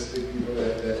optimistic, people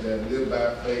that live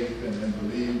by faith and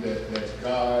believe that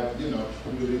God, you know,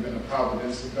 we believe in the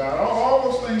providence of God.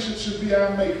 All those things should be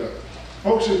our makeup.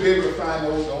 Folks should be able to find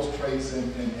those traits in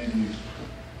you.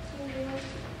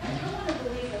 I want to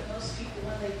believe that most people,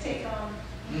 when they take on,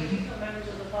 become members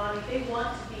of the body, they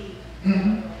want to be.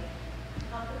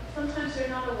 Sometimes they're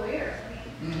not aware.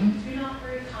 I mean, if you're not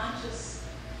very conscious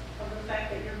of the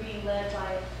fact that you're being led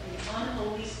by an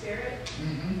unholy spirit,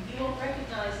 you won't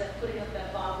recognize that putting up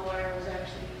that barbed wire was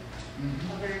actually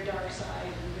a very dark side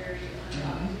and very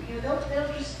you know,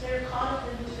 they're caught up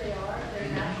in who they are, their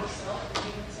natural self, their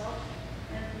human self,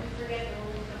 and we forget that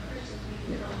when we become Christians,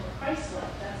 we become more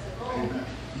Christ-like. That's the goal. Amen.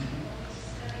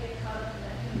 Just kind of get caught up in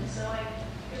that human. So I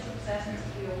guess I'm just asking us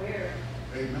to be aware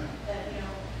Amen. that, you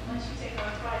know, once you take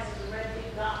on Christ, there's a red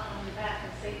big dot on your back,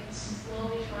 and Satan's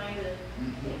slowly trying to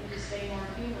get you to stay more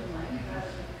human-like rather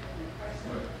than becoming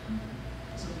Christ-like.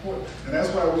 It's important. And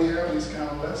that's why we have these kind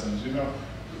of lessons. You know,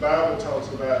 the Bible talks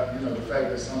about, you know, the fact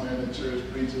that some in the church,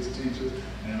 preachers, teachers,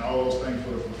 and all those things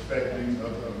for the perfecting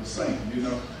of the saint, you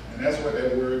know. And that's what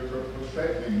that word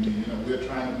perfecting means. You know, we're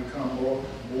trying to become more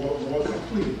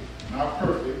complete. Not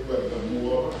perfect, but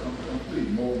more complete,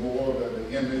 more of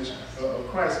the image of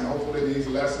Christ. And hopefully these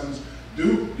lessons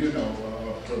do, you know,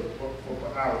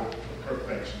 for our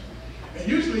perfection. And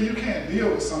usually you can't deal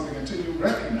with something until you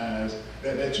recognize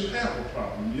that you have a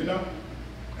problem, you know?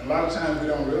 And a lot of times we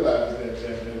don't realize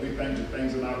that we think that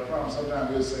things are not a problem. Sometimes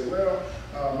we'll say, well,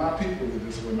 my people are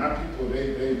this way. My people,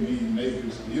 they mean, they do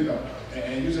something, you know?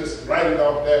 And you just write it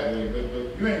off that way,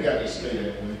 but you ain't got to stay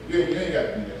that way. You ain't got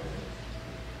to be that way.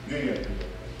 You ain't got to do that.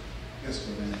 Yes,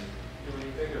 but then. When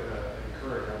you think of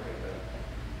encourage, I think that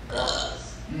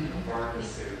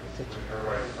Barnabas, when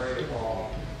everybody prayed to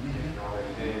Paul, and all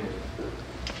they did was,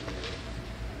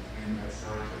 that's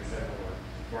not what he said,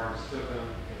 Barnabas took them,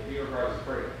 and he everybody was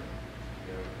praying.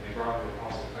 You know, and they brought the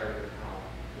apostle clarity of how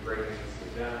the great things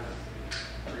he's done, he's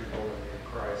preached over in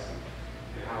Christ,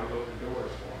 and how he opened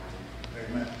doors for him.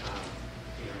 Amen.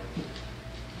 You know,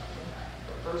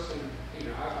 a person, you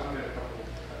know, I've met a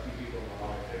few people in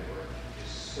my life that were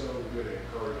just so good at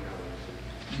encouraging others.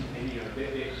 And, you know,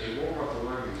 they warm up the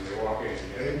room when they walk in. You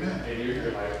know, Amen. and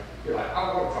you're like,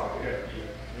 I want to talk to him.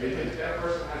 You know, if that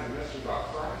person has a message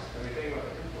about Christ, I mean, think about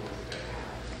the influence that they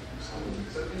have.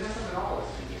 So, and that's something all of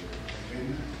us can do.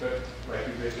 Amen. But, like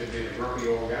you mentioned, being a grumpy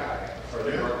old guy, or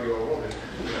the grumpy old woman,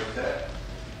 you know, that,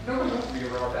 nobody wants to be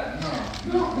around that.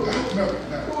 No.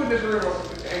 Who in this room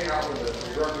wants to hang out with a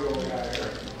grumpy old guy?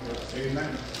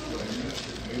 Amen.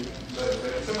 But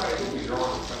somebody who will be drawn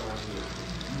to someone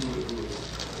who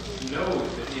knows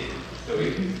the end. So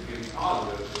it can be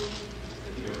positive,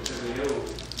 you know, because they know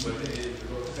what the end of the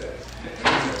book says.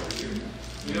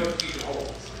 You know what the future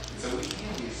holds. So we can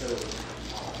be so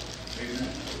Amen.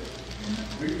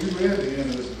 We read the end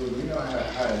of this book. We know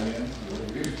how it ends.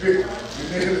 We read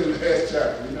the last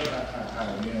chapter. We know how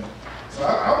it ends. So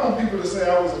I want people to say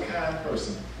I was a kind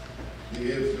person.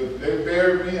 If they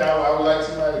buried me, I would like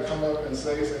somebody to come up and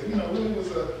say, you know, Willie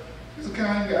he's a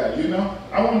kind guy, you know?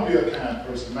 I want to be a kind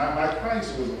person. My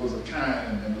Christ was a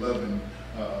kind and loving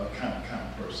kind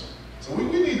of person. So we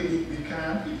need to be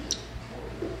kind people.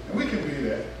 And we can be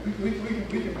that. We can be that.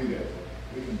 We can be that.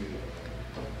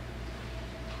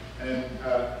 And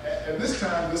at this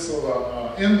time, this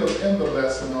will end the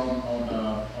lesson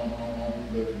on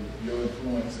your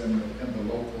influence in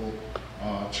the local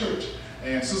church.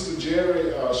 And Sister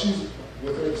Jerry, she's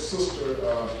with her sister,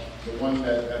 the one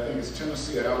that I think is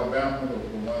Tennessee or Alabama, the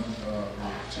one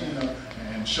Tina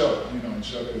and Chuck. You know, and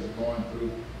Chuck is going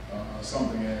through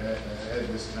something at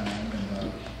this time,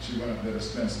 and she went up there to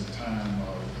spend some time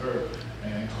with her.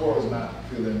 And Cora's not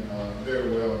feeling very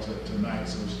well tonight,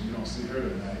 so you don't see her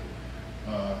tonight.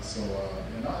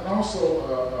 And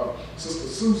also Sister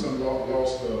Susan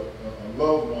lost a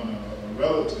loved one, a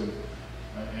relative,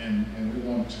 and we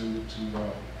want to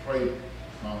pray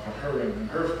for her and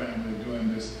her family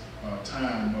during this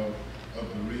time of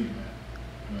bereavement.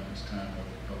 During this time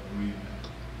of bereavement.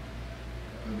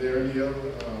 Are there any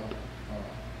other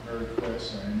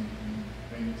requests or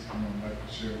anything someone would like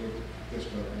to share with this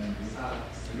brother Andrew?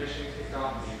 The mission kicked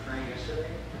off in Ukraine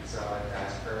yesterday, so I'd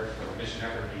ask prayers for the mission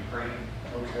effort in Ukraine.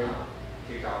 Okay.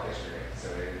 Kicked off yesterday, so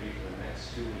it'll be for the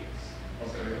next 2 weeks.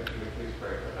 Okay. So if you would please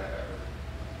pray for that effort.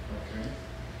 Okay.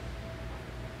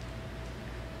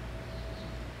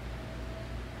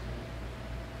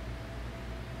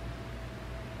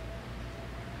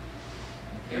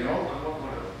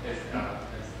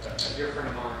 dear friend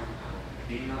of mine,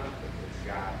 Dina, it's a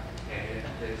guy, and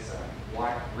his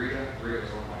wife, Rita was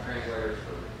one of my translators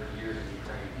for years in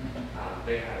Ukraine.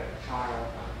 They had a child,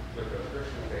 with the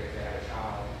Christians, they had a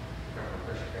child from a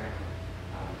Christian family.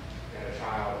 They had a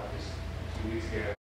child just 2 weeks ago.